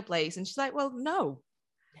trailblazed, and she's like, well, no.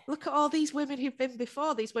 Look at all these women who've been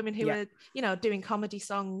before, these women who are, doing comedy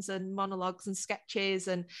songs and monologues and sketches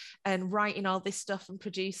and writing all this stuff and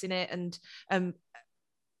producing it. And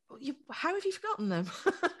how have you forgotten them?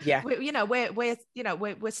 Yeah.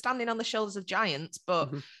 we're standing on the shoulders of giants,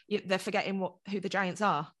 but they're forgetting who the giants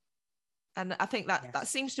are. And I think that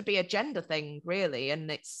seems to be a gender thing, really. And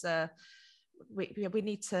it's we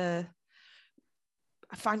need to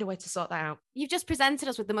find a way to sort that out. You've just presented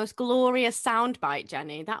us with the most glorious soundbite,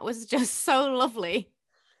 Jenny. That was just so lovely.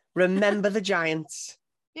 Remember the giants.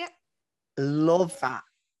 Yeah. Love that.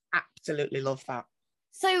 Absolutely love that.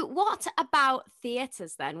 So what about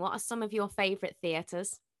theatres then? What are some of your favourite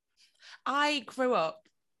theatres? I grew up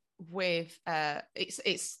with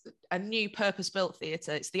it's a new purpose-built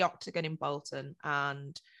theatre. It's the Octagon in Bolton,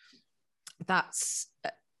 and that's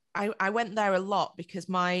I went there a lot because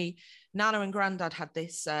my nana and granddad had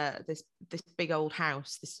this big old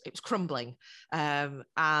house. It was crumbling,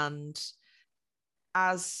 and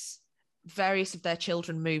as various of their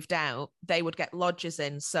children moved out, they would get lodgers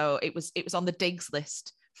in. So it was on the digs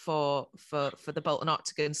list for the Bolton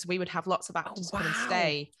Octagon. So we would have lots of actors come and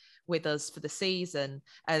stay with us for the season,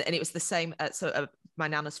 and it was the same. My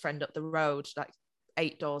nana's friend up the road, like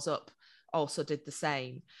 8 doors up, also did the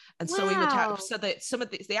same. And so we would have, so that some of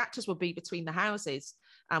the actors would be between the houses,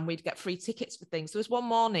 and we'd get free tickets for things. There was one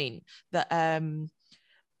morning that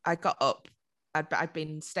I got up. I'd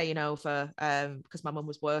been staying over because my mum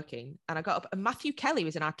was working, and I got up and Matthew Kelly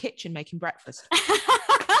was in our kitchen making breakfast.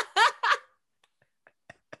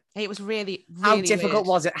 It was really, really How difficult weird.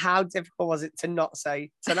 was it? How difficult was it to not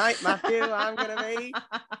say, tonight, Matthew, I'm going to be,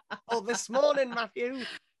 or this morning, Matthew?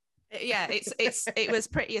 Yeah, it was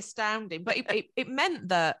pretty astounding, but it meant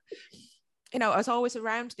that, you know, I was always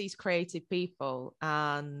around these creative people,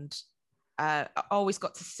 and I always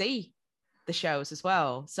got to see the shows as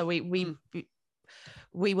well. So we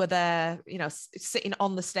were there, you know, sitting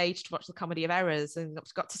on the stage to watch the Comedy of Errors, and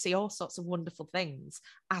got to see all sorts of wonderful things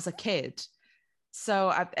as a kid.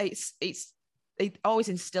 So it always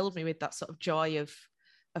instilled me with that sort of joy of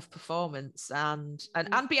performance, and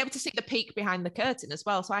be able to see the peek behind the curtain as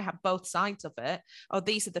well. So I have both sides of it. Oh,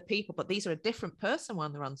 these are the people, but these are a different person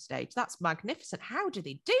when they're on stage. That's magnificent. How do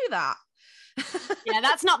they do that? Yeah,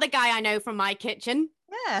 that's not the guy I know from my kitchen.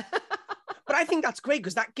 Yeah. But I think that's great,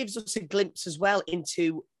 because that gives us a glimpse as well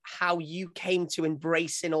into how you came to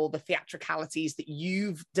embracing all the theatricalities that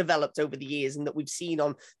you've developed over the years and that we've seen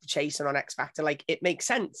on The Chase and on X Factor. Like, it makes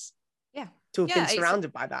sense. Yeah. To have been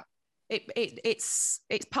surrounded by that. It's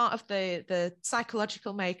part of the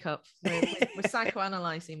psychological makeup. We're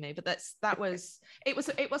psychoanalyzing me, but it was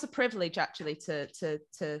a privilege actually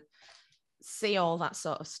to see all that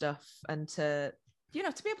sort of stuff, and to, you know,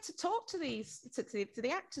 to be able to talk to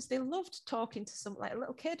the actors. They loved talking to some, like, a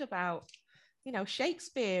little kid about, you know,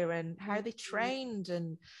 Shakespeare and how they trained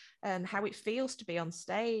and how it feels to be on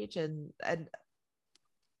stage, and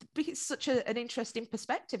it's such an interesting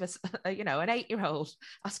perspective as, you know, an 8-year-old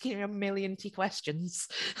asking you a million questions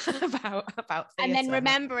about theatre. And then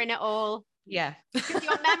remembering it all. Yeah. Because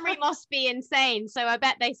your memory must be insane. So I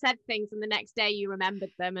bet they said things and the next day you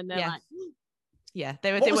remembered them, and they're like, yeah,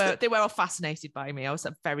 they were all fascinated by me. I was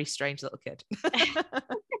a very strange little kid.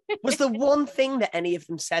 Was there one thing that any of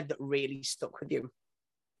them said that really stuck with you?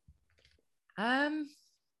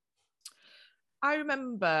 I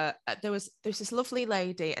remember there was this lovely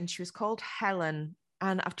lady, and she was called Helen,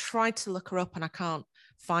 and I've tried to look her up and I can't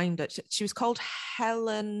find it. She was called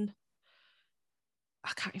Helen.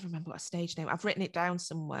 I can't even remember what stage name. I've written it down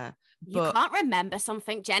somewhere. You can't remember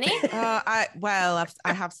something, Jenny? I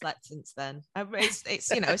have slept since then. It's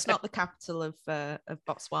you know, it's not the capital of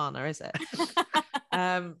Botswana, is it?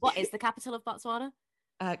 What is the capital of Botswana?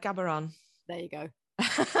 Gaborone. There you go. You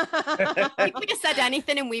could have said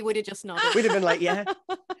anything and we would have just nodded. We'd have been like, yeah.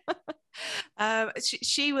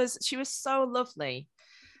 She was so lovely,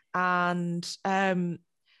 and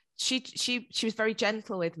she was very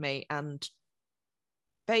gentle with me, and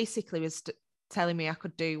basically was telling me I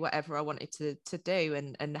could do whatever I wanted to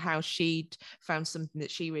do, and how she'd found something that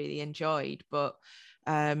she really enjoyed, but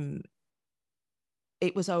it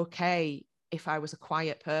was okay if I was a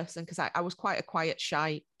quiet person, because I was quite a quiet,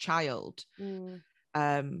 shy child.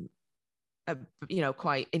 You know,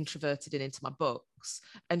 quite introverted and into my books,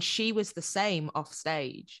 and she was the same off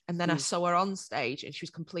stage, and then I saw her on stage and she was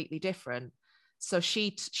completely different. So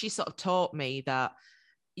she sort of taught me that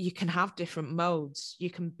you can have different modes. You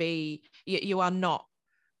can be, you are not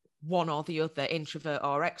one or the other, introvert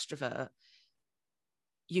or extrovert.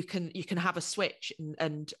 You can have a switch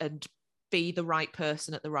and be the right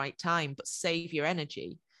person at the right time, but save your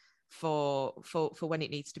energy for when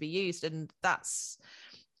it needs to be used. And that's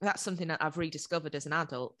something that I've rediscovered as an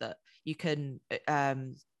adult, that you can,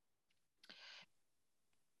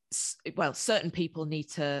 certain people need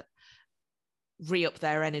to re-up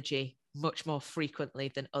their energy much more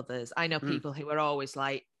frequently than others. I know people who are always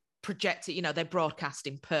like projecting, you know, they're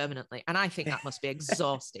broadcasting permanently, and I think that must be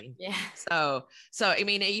exhausting. Yeah. So I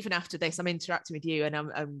mean, even after this, I'm interacting with you, and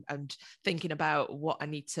I'm thinking about what I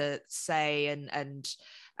need to say and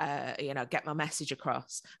you know, get my message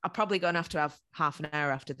across. I'm probably going to have half an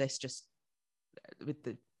hour after this, just with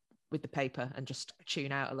the paper, and just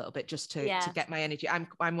tune out a little bit, just to get my energy.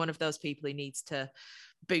 I'm one of those people who needs to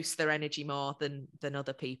boost their energy more than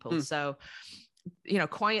other people. So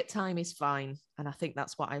quiet time is fine. And I think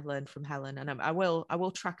that's what I've learned from Helen. And I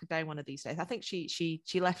will track her down one of these days. I think she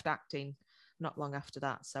left acting not long after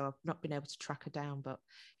that, so I've not been able to track her down. But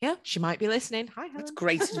yeah, she might be listening. Hi, Helen. That's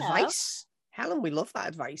great advice, Helen. We love that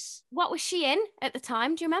advice. What was she in at the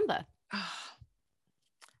time? Do you remember? I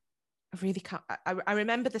really can't. I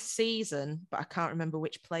remember the season, but I can't remember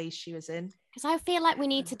which plays she was in. Because I feel like we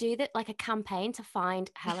need to do that, like a campaign to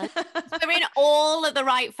find Helen. We're in all of the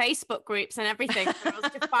right Facebook groups and everything for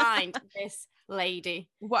us to find this lady.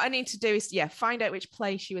 What I need to do is, find out which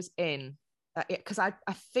play she was in. Because I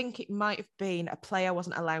think it might have been a play I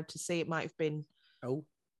wasn't allowed to see. It might have been. Oh.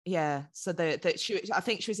 Yeah. So I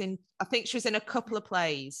think she was in a couple of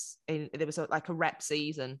plays. There was like a rep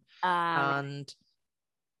season, and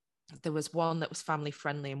there was one that was family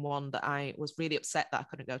friendly and one that I was really upset that I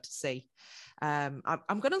couldn't go to see. I'm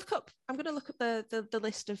going to look up the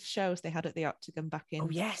list of shows they had at the Octagon back in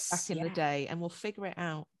the day, and we'll figure it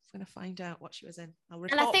out. I'm going to find out what she was in.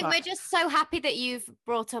 And I think we're just so happy that you've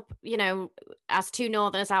brought up, as two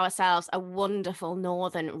Northerners ourselves, a wonderful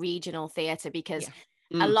Northern regional theatre, because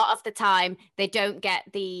a lot of the time they don't get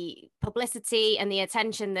the publicity and the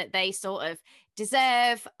attention that they sort of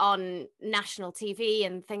deserve on national TV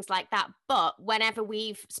and things like that. But whenever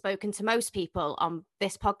we've spoken to most people on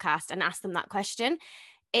this podcast and asked them that question,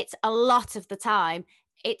 it's a lot of the time,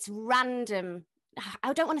 it's random.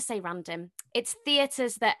 I don't want to say random. It's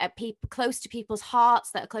theatres that are close to people's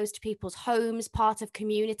hearts, that are close to people's homes, part of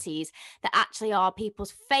communities that actually are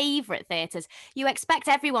people's favourite theatres. You expect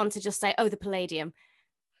everyone to just say, oh, the Palladium.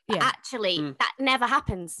 But actually, that never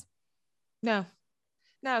happens. No,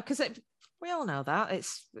 because we all know that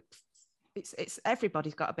it's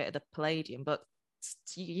everybody's got a bit of the Palladium, but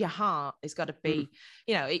your heart has got to be,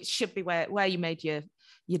 it should be where you made your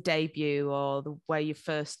debut, or where you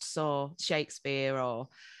first saw Shakespeare, or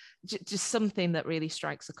just something that really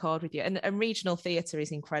strikes a chord with you. And regional theatre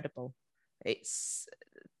is incredible.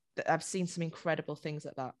 I've seen some incredible things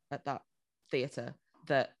at that theatre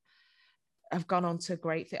that have gone on to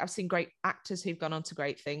great things. I've seen great actors who've gone on to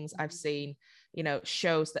great things. I've seen,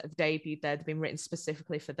 shows that have debuted there, they've been written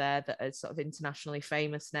specifically for there, that are sort of internationally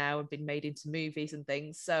famous now and been made into movies and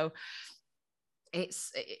things. So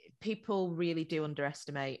people really do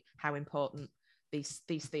underestimate how important these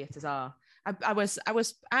theatres are. I was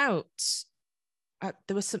out.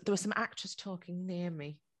 There was some actress talking near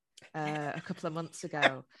me a couple of months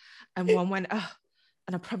ago, and one went, and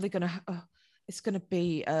I'm probably gonna. It's going to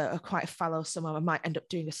be quite a fallow summer. I might end up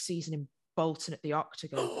doing a season in Bolton at the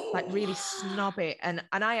Octagon, like really snobby. And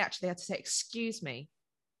I actually had to say, excuse me,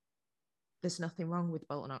 there's nothing wrong with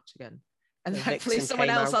Bolton Octagon. And thankfully someone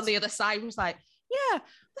else on the other side was like, yeah,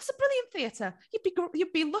 that's a brilliant theatre.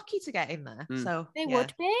 You'd be lucky to get in there. So they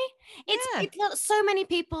would be. It's so many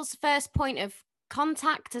people's first point of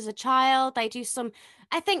contact as a child. They do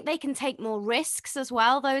I think they can take more risks as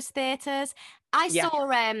well, those theatres. I saw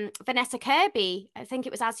Vanessa Kirby, I think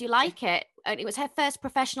it was As You Like It, and it was her first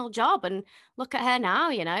professional job, and look at her now,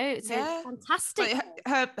 it's fantastic.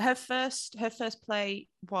 Her first play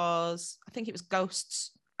was, I think it was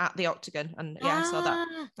Ghosts at the Octagon, and I saw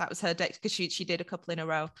that was her date, because she did a couple in a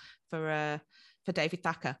row for David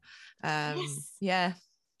Thacker.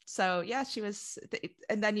 So she was,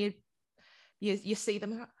 and then you see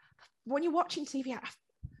them when you're watching TV.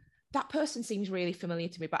 That person seems really familiar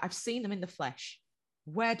to me, but I've seen them in the flesh.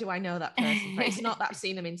 Where do I know that person? But it's not that I've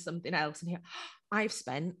seen them in something else. And here, I've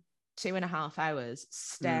spent 2.5 hours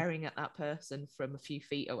staring at that person from a few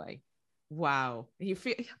feet away. Wow. You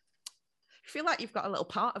feel like you've got a little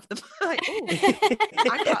part of them. Like,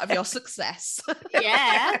 I'm part of your success.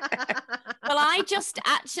 Yeah. Well, I just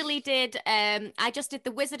actually did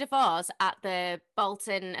the Wizard of Oz at the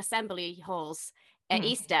Bolton Assembly Halls at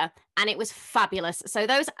Easter, and it was fabulous. So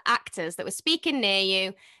those actors that were speaking near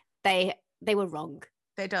you, they were wrong.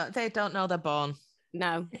 They don't know they're born.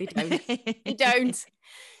 No, they don't. They don't.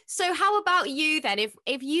 So how about you then?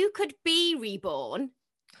 If you could be reborn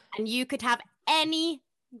and you could have any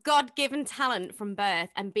God-given talent from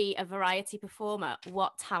birth and be a variety performer,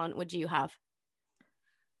 what talent would you have?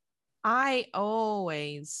 I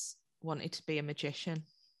always wanted to be a magician.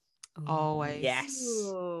 Always. Yes.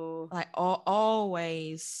 Like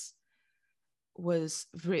always was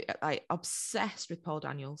like obsessed with Paul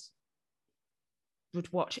Daniels.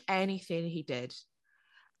 Would watch anything he did,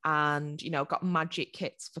 and got magic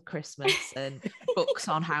kits for Christmas and books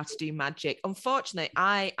on how to do magic. Unfortunately,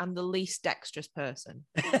 I am the least dexterous person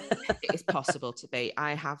it is possible to be.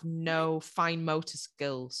 I have no fine motor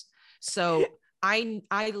skills, so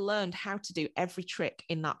I learned how to do every trick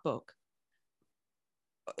in that book.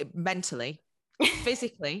 Mentally,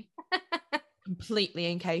 physically,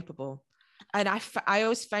 completely incapable. And I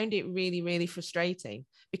always found it really, really frustrating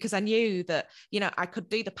because I knew that, I could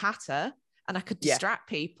do the patter and I could distract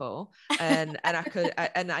people and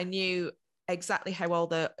I knew exactly how all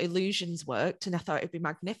the illusions worked and I thought it'd be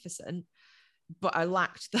magnificent, but I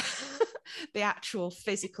lacked the actual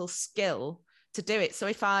physical skill to do it. So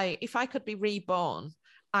if I could be reborn,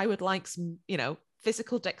 I would like some,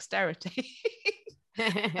 physical dexterity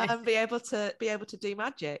and be able to do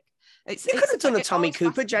magic. You could have done a Tommy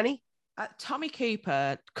Cooper, Jenny. Tommy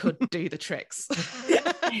Cooper could do the tricks.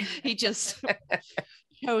 He just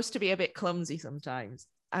chose to be a bit clumsy sometimes.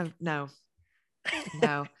 No.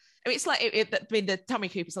 I mean, it's like the Tommy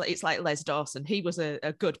Cooper's it's like Les Dawson. He was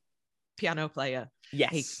a good piano player.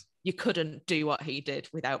 Yes, you couldn't do what he did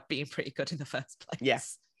without being pretty good in the first place.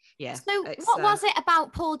 Yes. Yeah. So what was it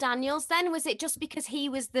about Paul Daniels then? Was it just because he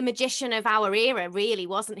was the magician of our era, really,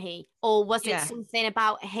 wasn't he? Or was it something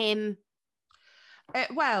about him?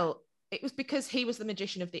 Well, it was because he was the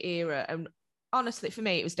magician of the era. And honestly, for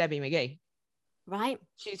me, it was Debbie McGee. Right.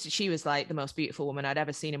 She was like the most beautiful woman I'd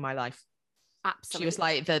ever seen in my life. Absolutely. She was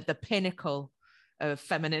like the pinnacle of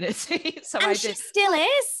femininity. She still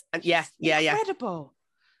is. And yeah. Incredible.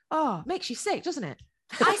 Oh, makes you sick, doesn't it?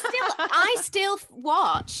 I still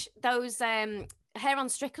watch those her on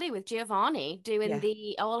Strictly with Giovanni doing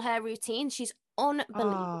all her routine. She's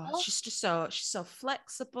unbelievable. Oh, she's so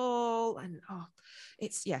flexible and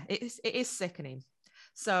it is sickening.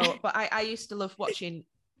 So, but I used to love watching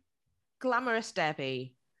Glamorous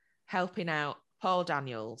Debbie helping out Paul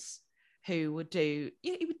Daniels, who would do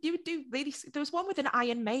you would do really. There was one with an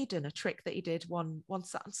Iron Maiden, a trick that he did one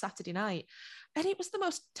Saturday night, and it was the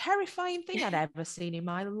most terrifying thing I'd ever seen in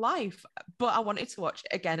my life. But I wanted to watch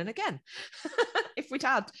it again and again. If we'd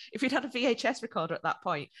had a VHS recorder at that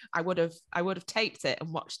point, I would have taped it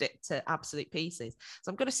and watched it to absolute pieces.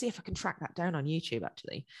 So I'm going to see if I can track that down on YouTube.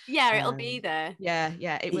 Actually, yeah, it'll be there. Yeah,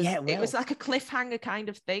 it was like a cliffhanger kind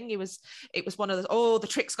of thing. It was one of those. The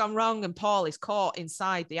trick's gone wrong, and Paul is caught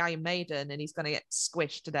inside the Iron Maiden, and he's going to get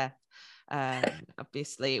squished to death.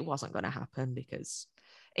 Obviously, it wasn't going to happen because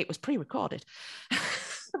it was pre-recorded.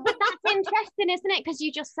 But that's interesting, isn't it? Because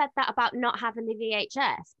you just said that about not having the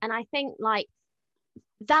VHS, and I think like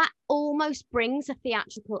that almost brings a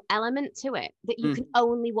theatrical element to it that you can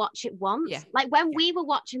only watch it once. Yeah. Like when we were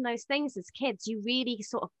watching those things as kids, you really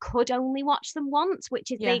sort of could only watch them once,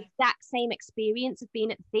 which is the exact same experience of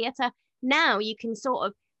being at the theatre. Now you can sort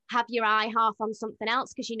of have your eye half on something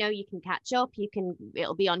else because you can catch up,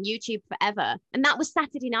 it'll be on YouTube forever. And that was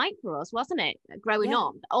Saturday night for us, wasn't it? Growing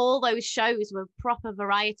up, all those shows were proper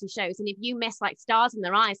variety shows. And if you miss like Stars in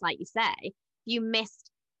Their Eyes, like you say, you missed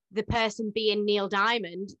the person being Neil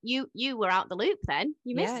Diamond, you were out the loop then.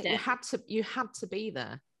 You missed it. You had to be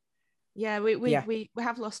there. Yeah, we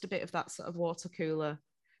have lost a bit of that sort of water cooler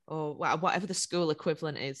or whatever the school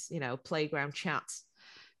equivalent is, playground chat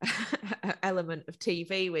element of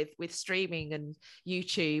TV with streaming and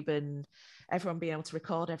YouTube and everyone being able to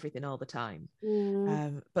record everything all the time.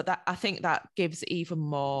 But that, I think that gives even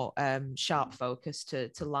more sharp focus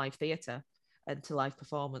to live theatre and to live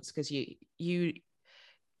performance, because you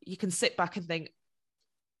can sit back and think,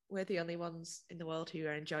 we're the only ones in the world who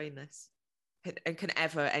are enjoying this and can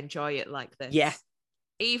ever enjoy it like this. Yeah.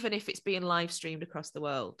 Even if it's being live streamed across the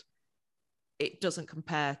world, it doesn't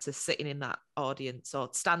compare to sitting in that audience or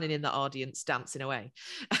standing in the audience dancing away,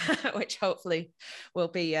 which hopefully will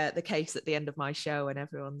be the case at the end of my show and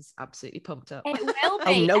everyone's absolutely pumped up. It will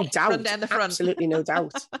be. Oh, no doubt. Run down the front. Absolutely no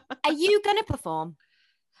doubt. Are you going to perform?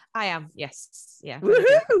 I am, yes. Yeah.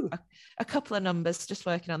 Woohoo! A couple of numbers, just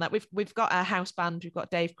working on that. We've got a house band. We've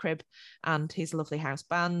got Dave Cribb and his lovely house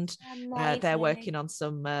band. They're working on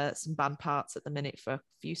some band parts at the minute for a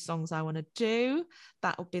few songs I want to do.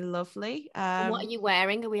 That would be lovely. What are you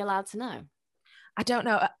wearing? Are we allowed to know? I don't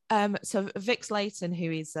know. So Vic Slayton,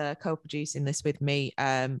 who is co-producing this with me,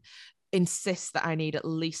 insists that I need at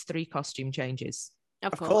least 3 costume changes.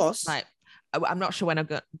 Of course. Like, I'm not sure when I'm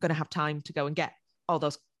going to have time to go and get all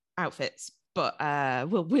those outfits, but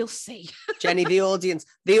we'll see. Jenny, the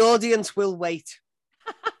audience will wait.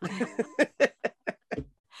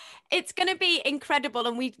 It's going to be incredible,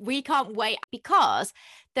 and we can't wait, because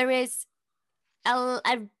there is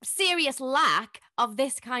a serious lack of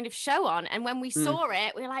this kind of show on. And when we saw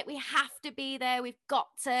it, we were like, we have to be there. We've got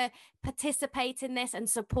to participate in this and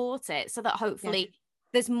support it, so that hopefully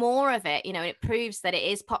there's more of it, and it proves that it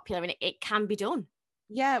is popular and it can be done.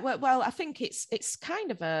 Yeah, well, I think it's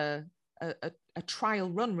kind of a trial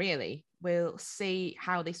run, really. We'll see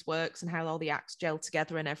how this works and how all the acts gel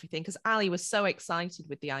together and everything, because Ali was so excited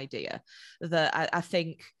with the idea that I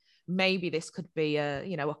think maybe this could be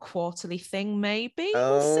a quarterly thing. Maybe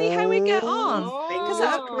we'll see how we get on.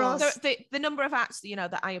 Because the number of acts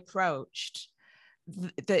that I approached,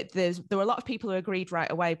 there were a lot of people who agreed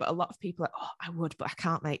right away, but a lot of people are like, I would, but I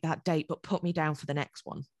can't make that date, but put me down for the next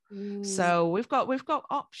one. So we've got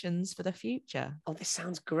options for the future. Oh, this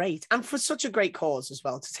sounds great. And for such a great cause as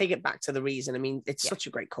well, to take it back to the reason. I mean, it's such a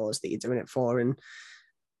great cause that you're doing it for, and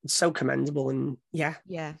it's so commendable. And I'm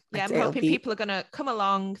hoping people are going to come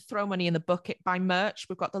along, throw money in the bucket, buy merch.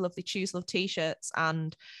 We've got the lovely Choose Love t-shirts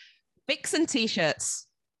and Vixen t-shirts.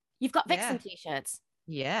 You've got Vixen t-shirts?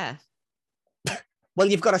 Yeah. Well,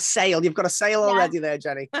 you've got a sale. You've got a sale already there,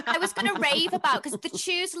 Jenny. I was going to rave about, because the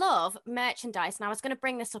Choose Love merchandise, and I was going to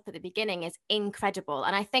bring this up at the beginning, is incredible.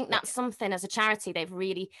 And I think that's something as a charity they've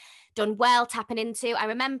really done well tapping into. I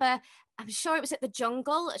remember, I'm sure it was at the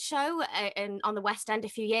Jungle show on the West End a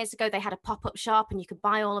few years ago. They had a pop-up shop and you could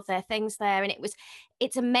buy all of their things there. And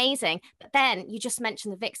it's amazing. But then you just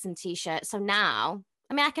mentioned the Vixen t-shirt. So now,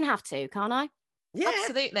 I mean, I can have two, can't I? Yeah,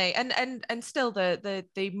 absolutely. And still the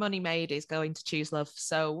money made is going to Choose Love.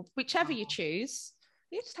 So whichever you choose,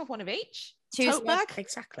 you just have one of each. Choose tote bag.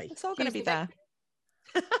 Exactly. It's all going to be there.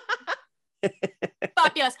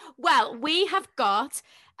 Fabulous. Well, we have got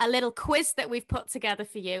a little quiz that we've put together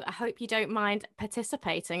for you. I hope you don't mind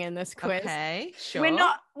participating in this quiz. Okay, sure. We're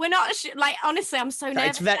not like, honestly, I'm so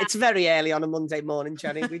nervous. It's very early on a Monday morning,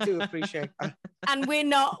 Jenny. We do appreciate that. And we're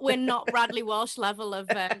not Bradley Walsh level of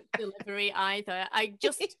delivery either. I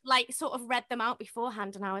just sort of read them out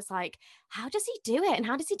beforehand, and I was like, how does he do it? And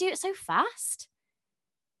how does he do it so fast?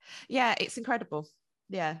 Yeah, it's incredible.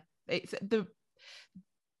 Yeah, it's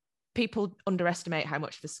people underestimate how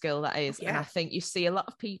much of a skill that is. And I think you see a lot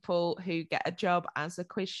of people who get a job as a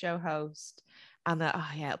quiz show host and they're,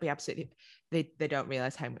 it'll be absolutely, they don't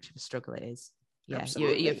realize how much of a struggle it is. Yeah,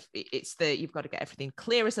 you've got to get everything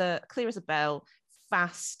clear as a bell,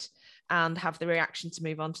 fast, and have the reaction to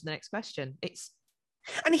move on to the next question.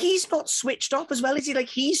 And he's not switched off as well, is he? Like,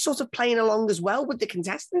 he's sort of playing along as well with the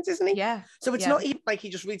contestants, isn't he? Yeah. So it's not even like he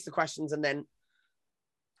just reads the questions and then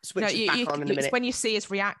switches back on in a minute. When you see his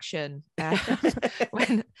reaction,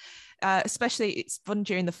 when especially it's fun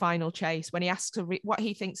during the final chase when he asks what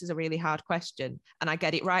he thinks is a really hard question, and I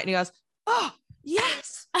get it right, and he goes, "Oh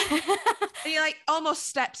yes," and he almost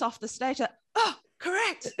steps off the stage. Like, oh,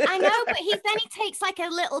 correct. I know, but he takes a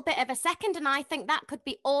little bit of a second, and I think that could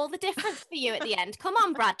be all the difference for you at the end. Come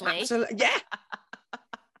on, Bradley. Absolutely. Yeah.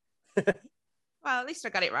 Well, at least I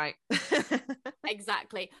got it right.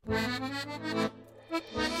 Exactly.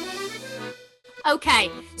 Okay,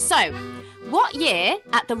 so what year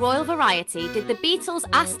at the Royal Variety did the Beatles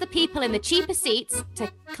ask the people in the cheaper seats to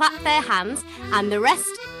clap their hands and the rest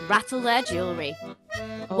rattle their jewellery?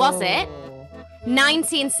 Was it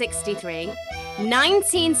 1963,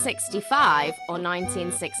 1965 or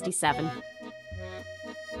 1967?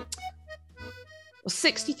 Well,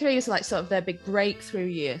 63 is sort of their big breakthrough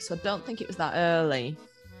year, so I don't think it was that early.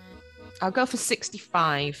 I'll go for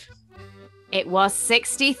 65. It was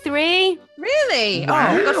 63. Really?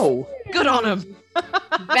 Wow. Oh, good on him.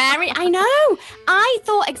 I know. I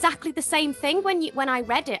thought exactly the same thing when I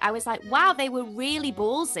read it. I was like, wow, they were really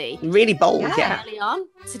ballsy. Really bold, yeah. Early on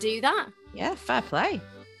to do that. Yeah, fair play.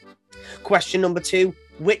 Question number 2.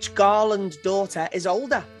 Which Garland daughter is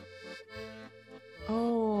older?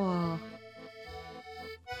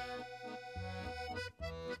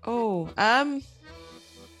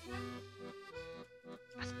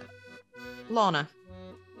 Lorna.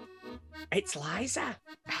 It's Liza.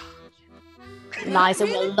 Liza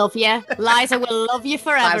will love you. Liza will love you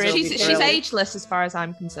forever. She's ageless as far as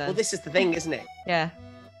I'm concerned. Well, this is the thing, isn't it? Yeah.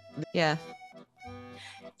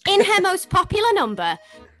 In her most popular number,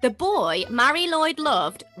 the boy Mary Lloyd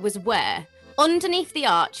loved was where? Underneath the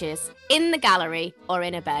arches, in the gallery, or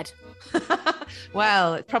in a bed?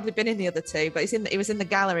 Well, it's probably been in the other two, but he was in the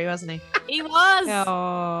gallery, wasn't he? He was.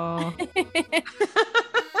 Oh.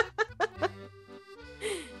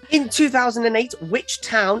 In 2008, which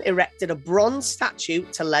town erected a bronze statue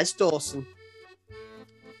to Les Dawson?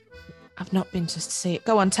 I've not been to see it.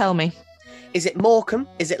 Go on, tell me. Is it Morecambe?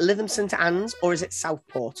 Is it Lytham St Anne's? Or is it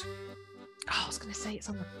Southport? I was going to say it's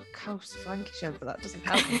on the coast of Lancashire, but that doesn't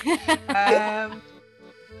help me.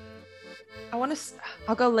 I'll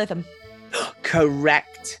go Lytham.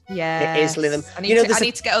 Correct. Yeah, it is Lytham. I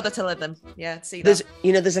need to get other to Lytham. Yeah, see that.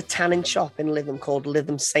 There's a tanning shop in Lytham called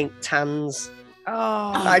Lytham St Tans.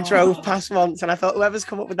 Oh, I drove past once and I thought whoever's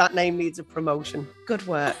come up with that name needs a promotion. Good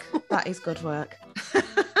work. That is good work.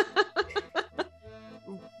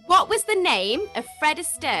 What was the name of Fred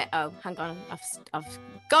Astaire? Oh, hang on. I've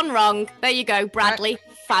gone wrong. There you go, Bradley.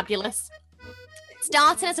 Fabulous.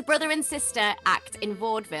 Starting as a brother and sister act in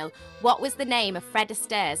vaudeville, what was the name of Fred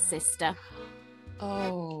Astaire's sister?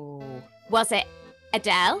 Oh. Was it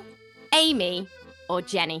Adele, Amy, or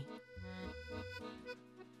Jenny?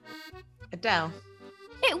 Adele.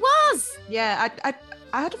 It was. Yeah,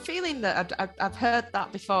 I had a feeling that I've heard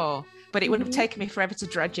that before, but it would have taken me forever to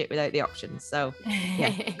dredge it without the options. So,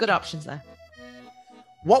 yeah, good options there.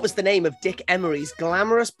 What was the name of Dick Emery's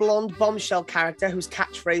glamorous blonde bombshell character whose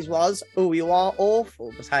catchphrase was, "Oh, you are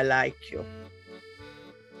awful, but I like you"?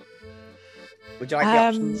 Would you like the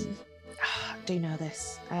options? I do know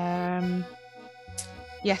this.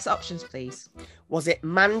 Yes, options, please. Was it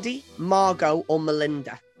Mandy, Margot, or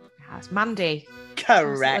Melinda? It's Mandy.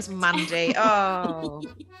 Correct. It was Mandy. Oh.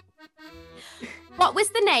 What was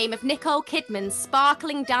the name of Nicole Kidman's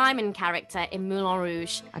sparkling diamond character in Moulin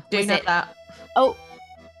Rouge? I do know that. Oh.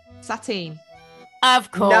 Satine.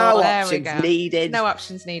 Of course. No There we options go. needed. No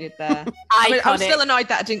options needed there. I was still annoyed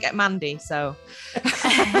that I didn't get Mandy, so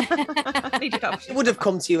I needed options. It would have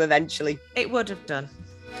come to you eventually. It would have done.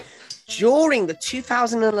 During the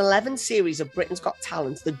 2011 series of Britain's Got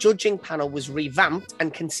Talent, the judging panel was revamped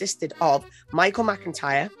and consisted of Michael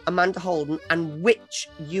McIntyre, Amanda Holden, and which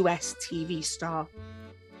US TV star?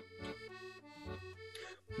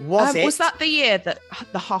 Was that the year that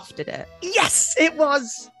the Hoff did it? Yes, it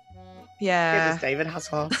was. Yeah. It was David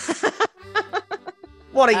Hasselhoff.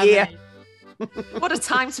 What a year. What a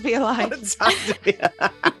time to be alive. What a time to be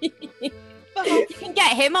alive. You can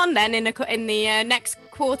get him on then in the next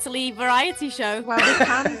quarterly variety show. Well, we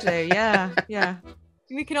can do, yeah.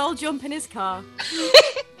 We can all jump in his car.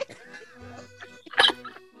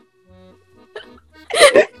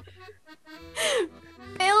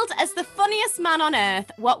 Billed as the funniest man on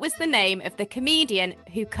earth, what was the name of the comedian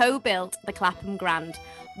who co-built the Clapham Grand?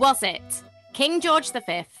 Was it King George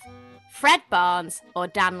V, Fred Barnes, or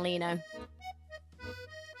Dan Leno?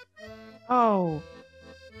 Oh.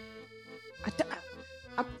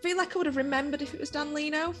 I feel like I would have remembered if it was Dan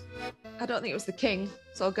Leno. I don't think it was the King,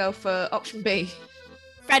 so I'll go for option B.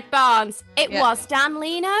 Fred Barnes. It was Dan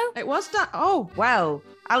Leno. It was Dan. Oh, well.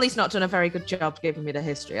 Ali's not done a very good job giving me the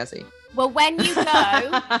history, has he? Well, when you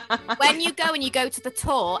go and you go to the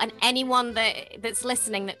tour, and anyone that's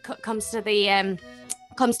listening that comes to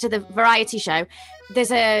the variety show,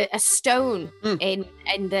 there's a stone in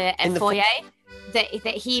the foyer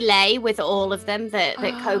that he lay with all of them that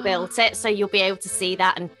co-built it, so you'll be able to see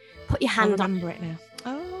that and put your hand on it now.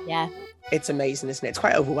 Oh, yeah, it's amazing, isn't it? It's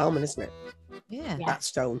quite overwhelming, isn't it? Yeah. That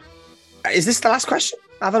stone. Is this the last question?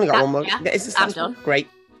 I've only got one more. Yeah. Is this I'm last done. One? Great.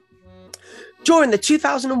 During the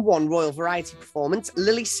 2001 Royal Variety performance,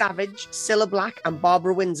 Lily Savage, Cilla Black, and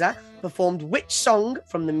Barbara Windsor performed which song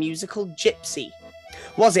from the musical Gypsy?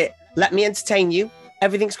 Was it "Let Me Entertain You,"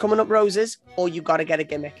 "Everything's Coming Up Roses," or "You Gotta Get a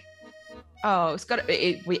Gimmick"? Oh, it's got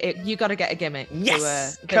to. You got to get a gimmick.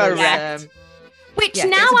 Yes, correct. Which yeah,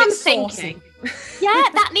 now I'm saucy. thinking, yeah,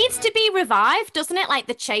 that needs to be revived, doesn't it? Like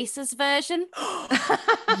the Chasers version.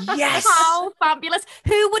 Yes. How fabulous!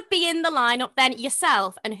 Who would be in the lineup then?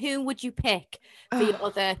 Yourself, and who would you pick for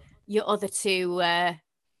your other two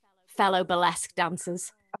fellow burlesque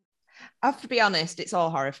dancers? I have to be honest, it's all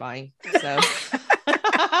horrifying. So.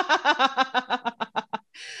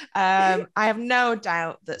 I have no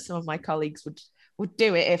doubt that some of my colleagues would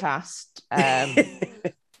do it if asked.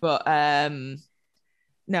 But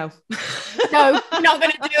no. No, you're not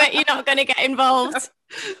going to do it. You're not going to get involved.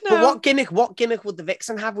 No. But what gimmick would the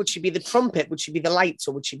vixen have? Would she be the trumpet? Would she be the lights?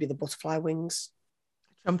 Or would she be the butterfly wings?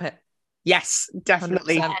 Trumpet. Yes,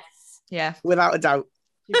 definitely. Yes. Yeah. Without a doubt.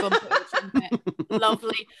 You bump it with trumpet.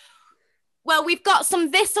 Lovely. Well, we've got some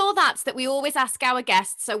this or that's that we always ask our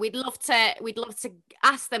guests, so we'd love to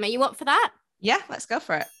ask them. Are you up for that? Yeah, let's go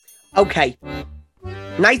for it. Okay.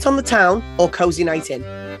 Night on the town or cozy night in?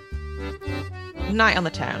 Night on the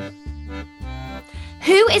town.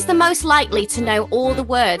 Who is the most likely to know all the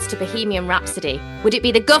words to Bohemian Rhapsody? Would it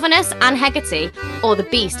be the governess, Anne Hegarty, or the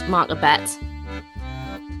beast, Mark Labette?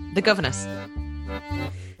 The governess.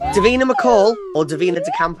 Davina McCall or Davina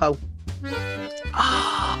De Campo?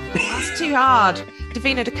 Oh, that's too hard.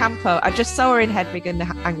 Davina De Campo. I just saw her in Hedwig and the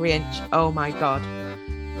Angry Inch. Oh my God.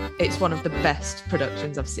 It's one of the best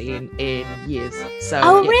productions I've seen in years. So.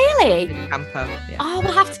 Oh, yeah, really? Davina De Campo. Yeah. Oh,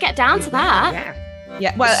 we'll have to get down to that. Yeah.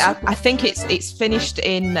 Yeah, well, I think it's finished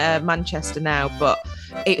in Manchester now, but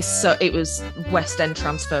it was West End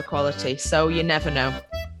transfer quality, so you never know.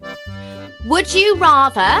 Would you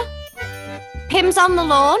rather Pimm's on the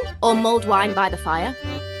Lawn or mulled wine by the fire?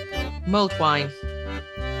 Mulled wine,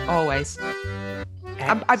 always.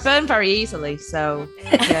 I burn very easily, so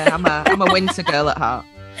yeah, I'm a winter girl at heart.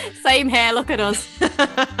 Same here. Look at us.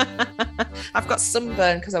 I've got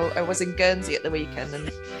sunburn because I was in Guernsey at the weekend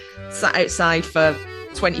and sat outside for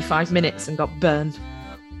 25 minutes and got burned.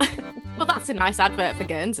 Well, that's a nice advert for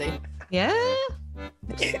Guernsey. Yeah.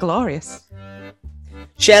 It's glorious.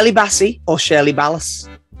 Shirley Bassey or Shirley Ballas?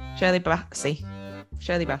 Shirley Bassey.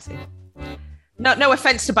 Shirley Bassey. No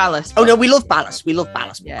offense to Ballas. Oh no, we love Ballas. We love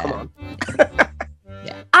Ballas. Yeah. Come on.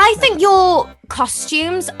 I think your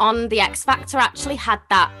costumes on the X Factor actually had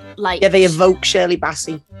that, like... Yeah, they evoke Shirley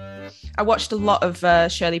Bassey. I watched a lot of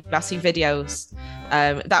Shirley Bassey videos.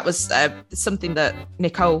 That was something that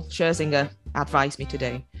Nicole Scherzinger advised me to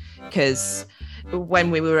do, because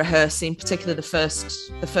when we were rehearsing, particularly the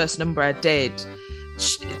first number I did,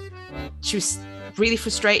 she was really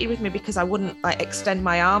frustrated with me because I wouldn't like extend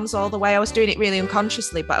my arms all the way. I was doing it really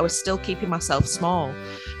unconsciously, but I was still keeping myself small.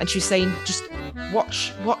 And she was saying, just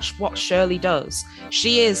watch what Shirley does.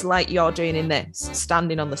 She is like you're doing in this,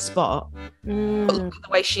 standing on the spot. But look at the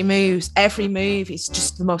way she moves. Every move is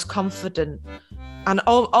just the most confident. And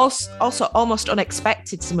also almost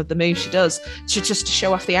unexpected, some of the moves she does, just to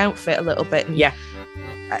show off the outfit a little bit. And yeah.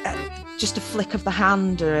 Just a flick of the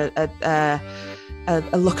hand or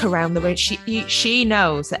a look around the room. She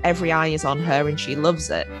knows that every eye is on her and she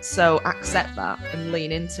loves it. So accept that and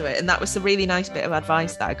lean into it. And that was a really nice bit of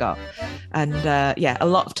advice that I got. And a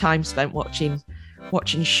lot of time spent watching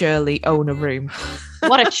Shirley own a room.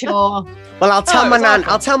 What a chore. Well, I'll tell my nan.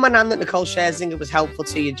 awful. I'll tell my nan that Nicole Scherzinger was helpful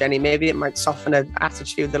to you, Jenny. Maybe it might soften her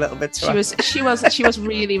attitude a little bit. To her. She was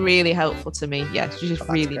really, really helpful to me. Yeah, she was just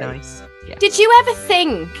really nice. Yeah. Did you ever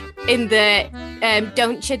think in the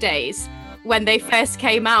Don't You days, when they first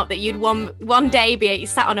came out, that you'd one day be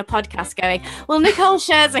sat on a podcast going, well, Nicole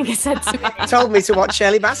Scherzinger said to me. Told me to watch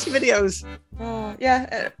Shirley Bassey videos. Oh,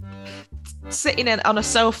 yeah. Sitting on a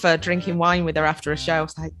sofa drinking wine with her after a show, I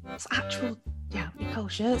was like, it's actual, Nicole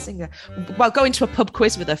Scherzinger. Well, going to a pub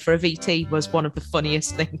quiz with her for a VT was one of the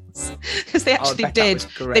funniest things, because they actually did.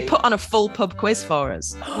 They put on a full pub quiz for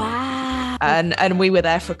us. Wow. And we were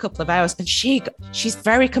there for a couple of hours, and she's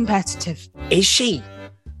very competitive. Is she?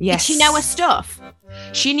 Yes. Did she know her stuff?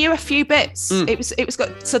 She knew a few bits. It was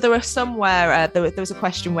good. So there were some where there was a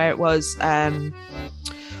question where it was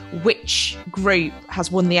which group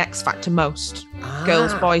has won the X Factor most,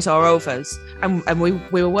 girls, boys, or overs, and we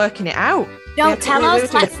were working it out. Don't tell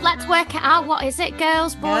us. Let's work it out. What is it?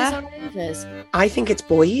 Girls, boys, or overs? I think it's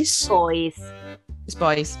boys. Boys. It's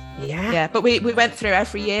boys. Yeah. Yeah, but we went through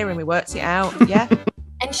every year and we worked it out. Yeah.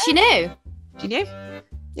 And she knew. She knew.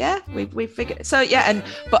 Yeah, we figured. So yeah,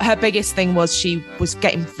 but her biggest thing was she was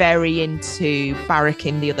getting very into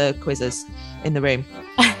barracking the other quizzes in the room.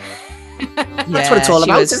 That's what it's all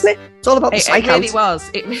about, isn't it? It's all about the psych out. It really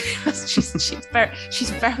was.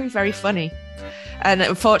 She's very, very funny, and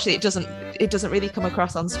unfortunately, it doesn't really come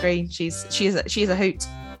across on screen. She's a hoot.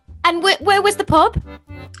 And where was the pub?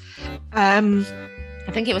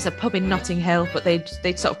 I think it was a pub in Notting Hill, but they'd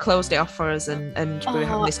sort of closed it off for us, and we were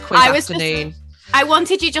having this quiz afternoon. I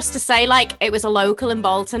wanted you just to say, like, it was a local in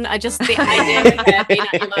Bolton. The idea of her being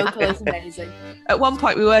at your local is amazing. At one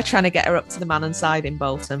point, we were trying to get her up to the Manor side in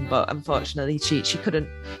Bolton, but unfortunately, she couldn't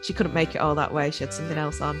make it all that way. She had something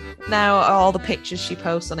else on. Now, all the pictures she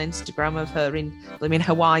posts on Instagram of her in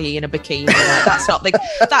Hawaii in a bikini, that's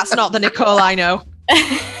not the Nicole I know.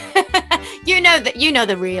 You know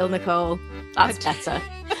the real Nicole. That's better.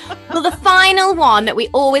 Well, the final one that we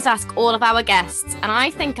always ask all of our guests, and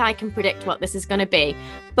I think I can predict what this is going to be,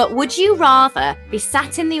 but would you rather be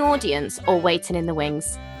sat in the audience or waiting in the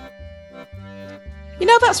wings?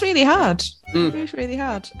 That's really hard. It's really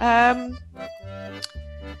hard.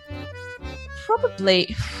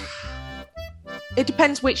 Probably. It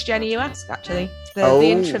depends which Jenny you ask, actually. The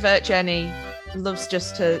introvert Jenny loves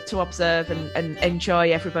just to observe and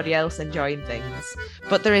enjoy everybody else enjoying things.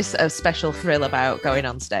 But there is a special thrill about going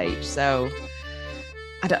on stage. So,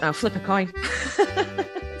 I don't know, flip a coin.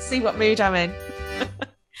 See what mood I'm in.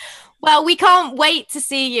 Well, we can't wait to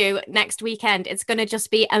see you next weekend. It's going to just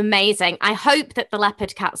be amazing. I hope that the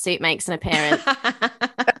leopard cat suit makes an appearance.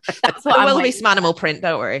 That's what it will be some animal print,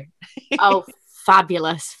 don't worry. Oh,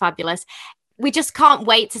 fabulous, fabulous. We just can't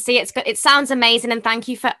wait to see it. It sounds amazing. And thank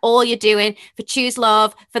you for all you're doing, for Choose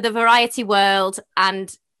Love, for the variety world,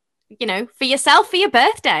 and, for yourself, for your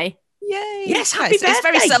birthday. Yay. Yes, happy birthday. It's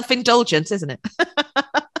very self-indulgent, isn't it?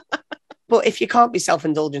 But if you can't be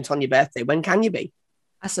self-indulgent on your birthday, when can you be?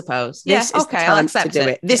 I suppose. This is the time to do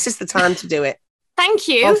it. This is the time to do it. Thank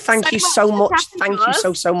you. Oh, thank you so much. Thank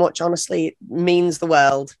you so much. Honestly, it means the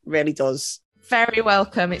world. It really does. Very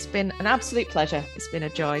welcome. It's been an absolute pleasure. It's been a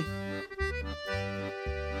joy.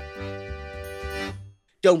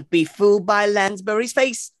 Don't be fooled by Lansbury's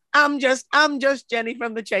face. I'm just Jenny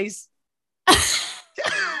from The Chase.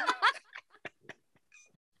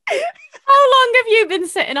 How long have you been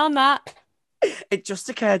sitting on that? It just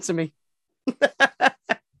occurred to me.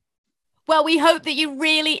 Well, we hope that you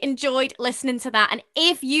really enjoyed listening to that. And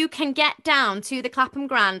if you can get down to the Clapham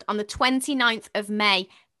Grand on the 29th of May,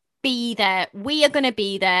 be there. We are going to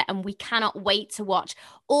be there and we cannot wait to watch.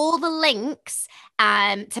 All the links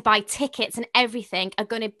to buy tickets and everything are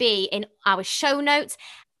going to be in our show notes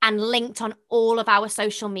and linked on all of our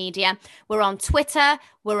social media. We're on Twitter,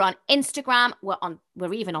 we're on Instagram,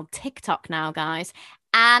 we're even on TikTok now, guys,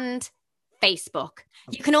 and Facebook.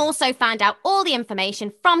 You can also find out all the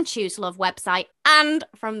information from Choose Love website and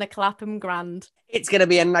from the Clapham Grand. It's going to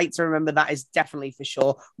be a night to remember, that is definitely for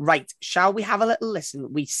sure. Right, shall we have a little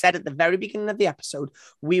listen? We said at the very beginning of the episode,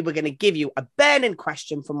 we were going to give you a burning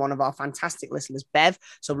question from one of our fantastic listeners, Bev.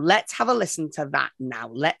 So let's have a listen to that now.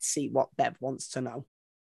 Let's see what Bev wants to know.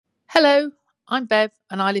 Hello, I'm Bev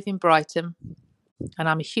and I live in Brighton, and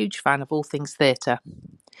I'm a huge fan of all things theatre.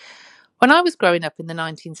 When I was growing up in the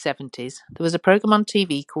 1970s, there was a programme on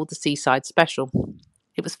TV called The Seaside Special.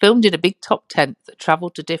 It was filmed in a big top tent that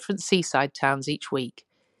travelled to different seaside towns each week.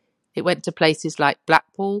 It went to places like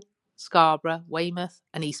Blackpool, Scarborough, Weymouth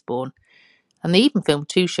and Eastbourne, and they even filmed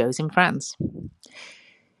 2 shows in France.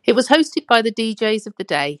 It was hosted by the DJs of the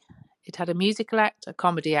day. It had a musical act, a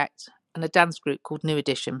comedy act and a dance group called New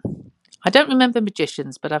Edition. I don't remember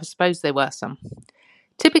magicians, but I suppose there were some.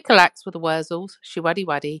 Typical acts were the Wurzels, Shiwaddy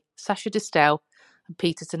Waddy, Sasha Distel and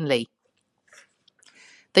Peterson Lee.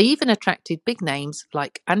 They even attracted big names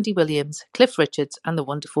like Andy Williams, Cliff Richards and the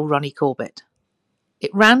wonderful Ronnie Corbett.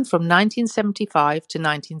 It ran from 1975 to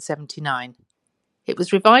 1979. It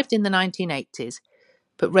was revived in the 1980s,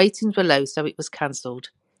 but ratings were low, so it was cancelled.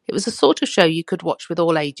 It was a sort of show you could watch with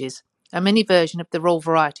all ages, a mini version of the Royal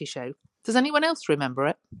Variety Show. Does anyone else remember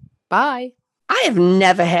it? Bye. I have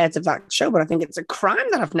never heard of that show, but I think it's a crime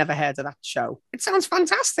that I've never heard of that show. It sounds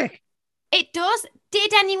fantastic. It does.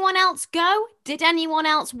 Did anyone else go? Did anyone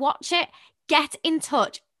else watch it? Get in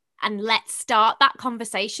touch and let's start that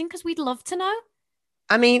conversation because we'd love to know.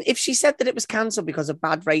 I mean, if she said that it was cancelled because of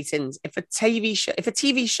bad ratings, if a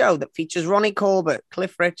TV show that features Ronnie Corbett,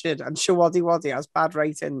 Cliff Richard and Shiwaddy Waddy has bad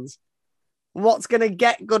ratings, what's going to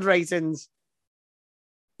get good ratings?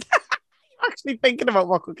 Actually thinking about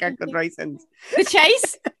what could get good ratings. The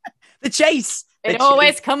Chase? The Chase. It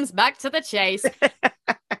always comes back to The Chase.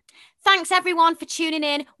 Thanks everyone for tuning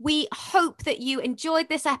in. We hope that you enjoyed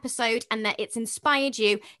this episode and that it's inspired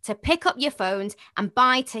you to pick up your phones and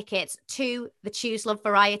buy tickets to the Choose Love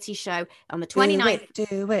Variety Show on the 29th.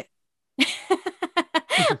 Do it.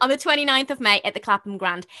 On the 29th of May at the Clapham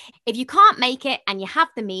Grand. If you can't make it and you have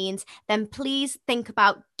the means, then please think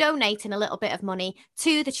about donating a little bit of money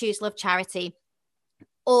to the Choose Love charity.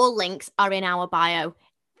 All links are in our bio.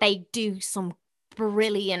 They do some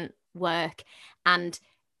brilliant work. And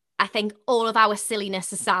I think all of our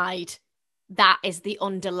silliness aside, that is the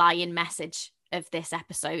underlying message of this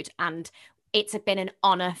episode. And it's been an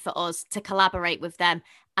honour for us to collaborate with them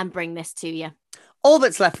and bring this to you. All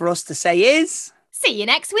that's left for us to say is... see you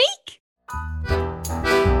next week.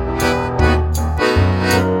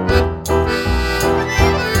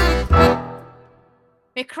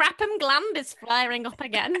 My Clapham gland is flaring up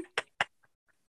again.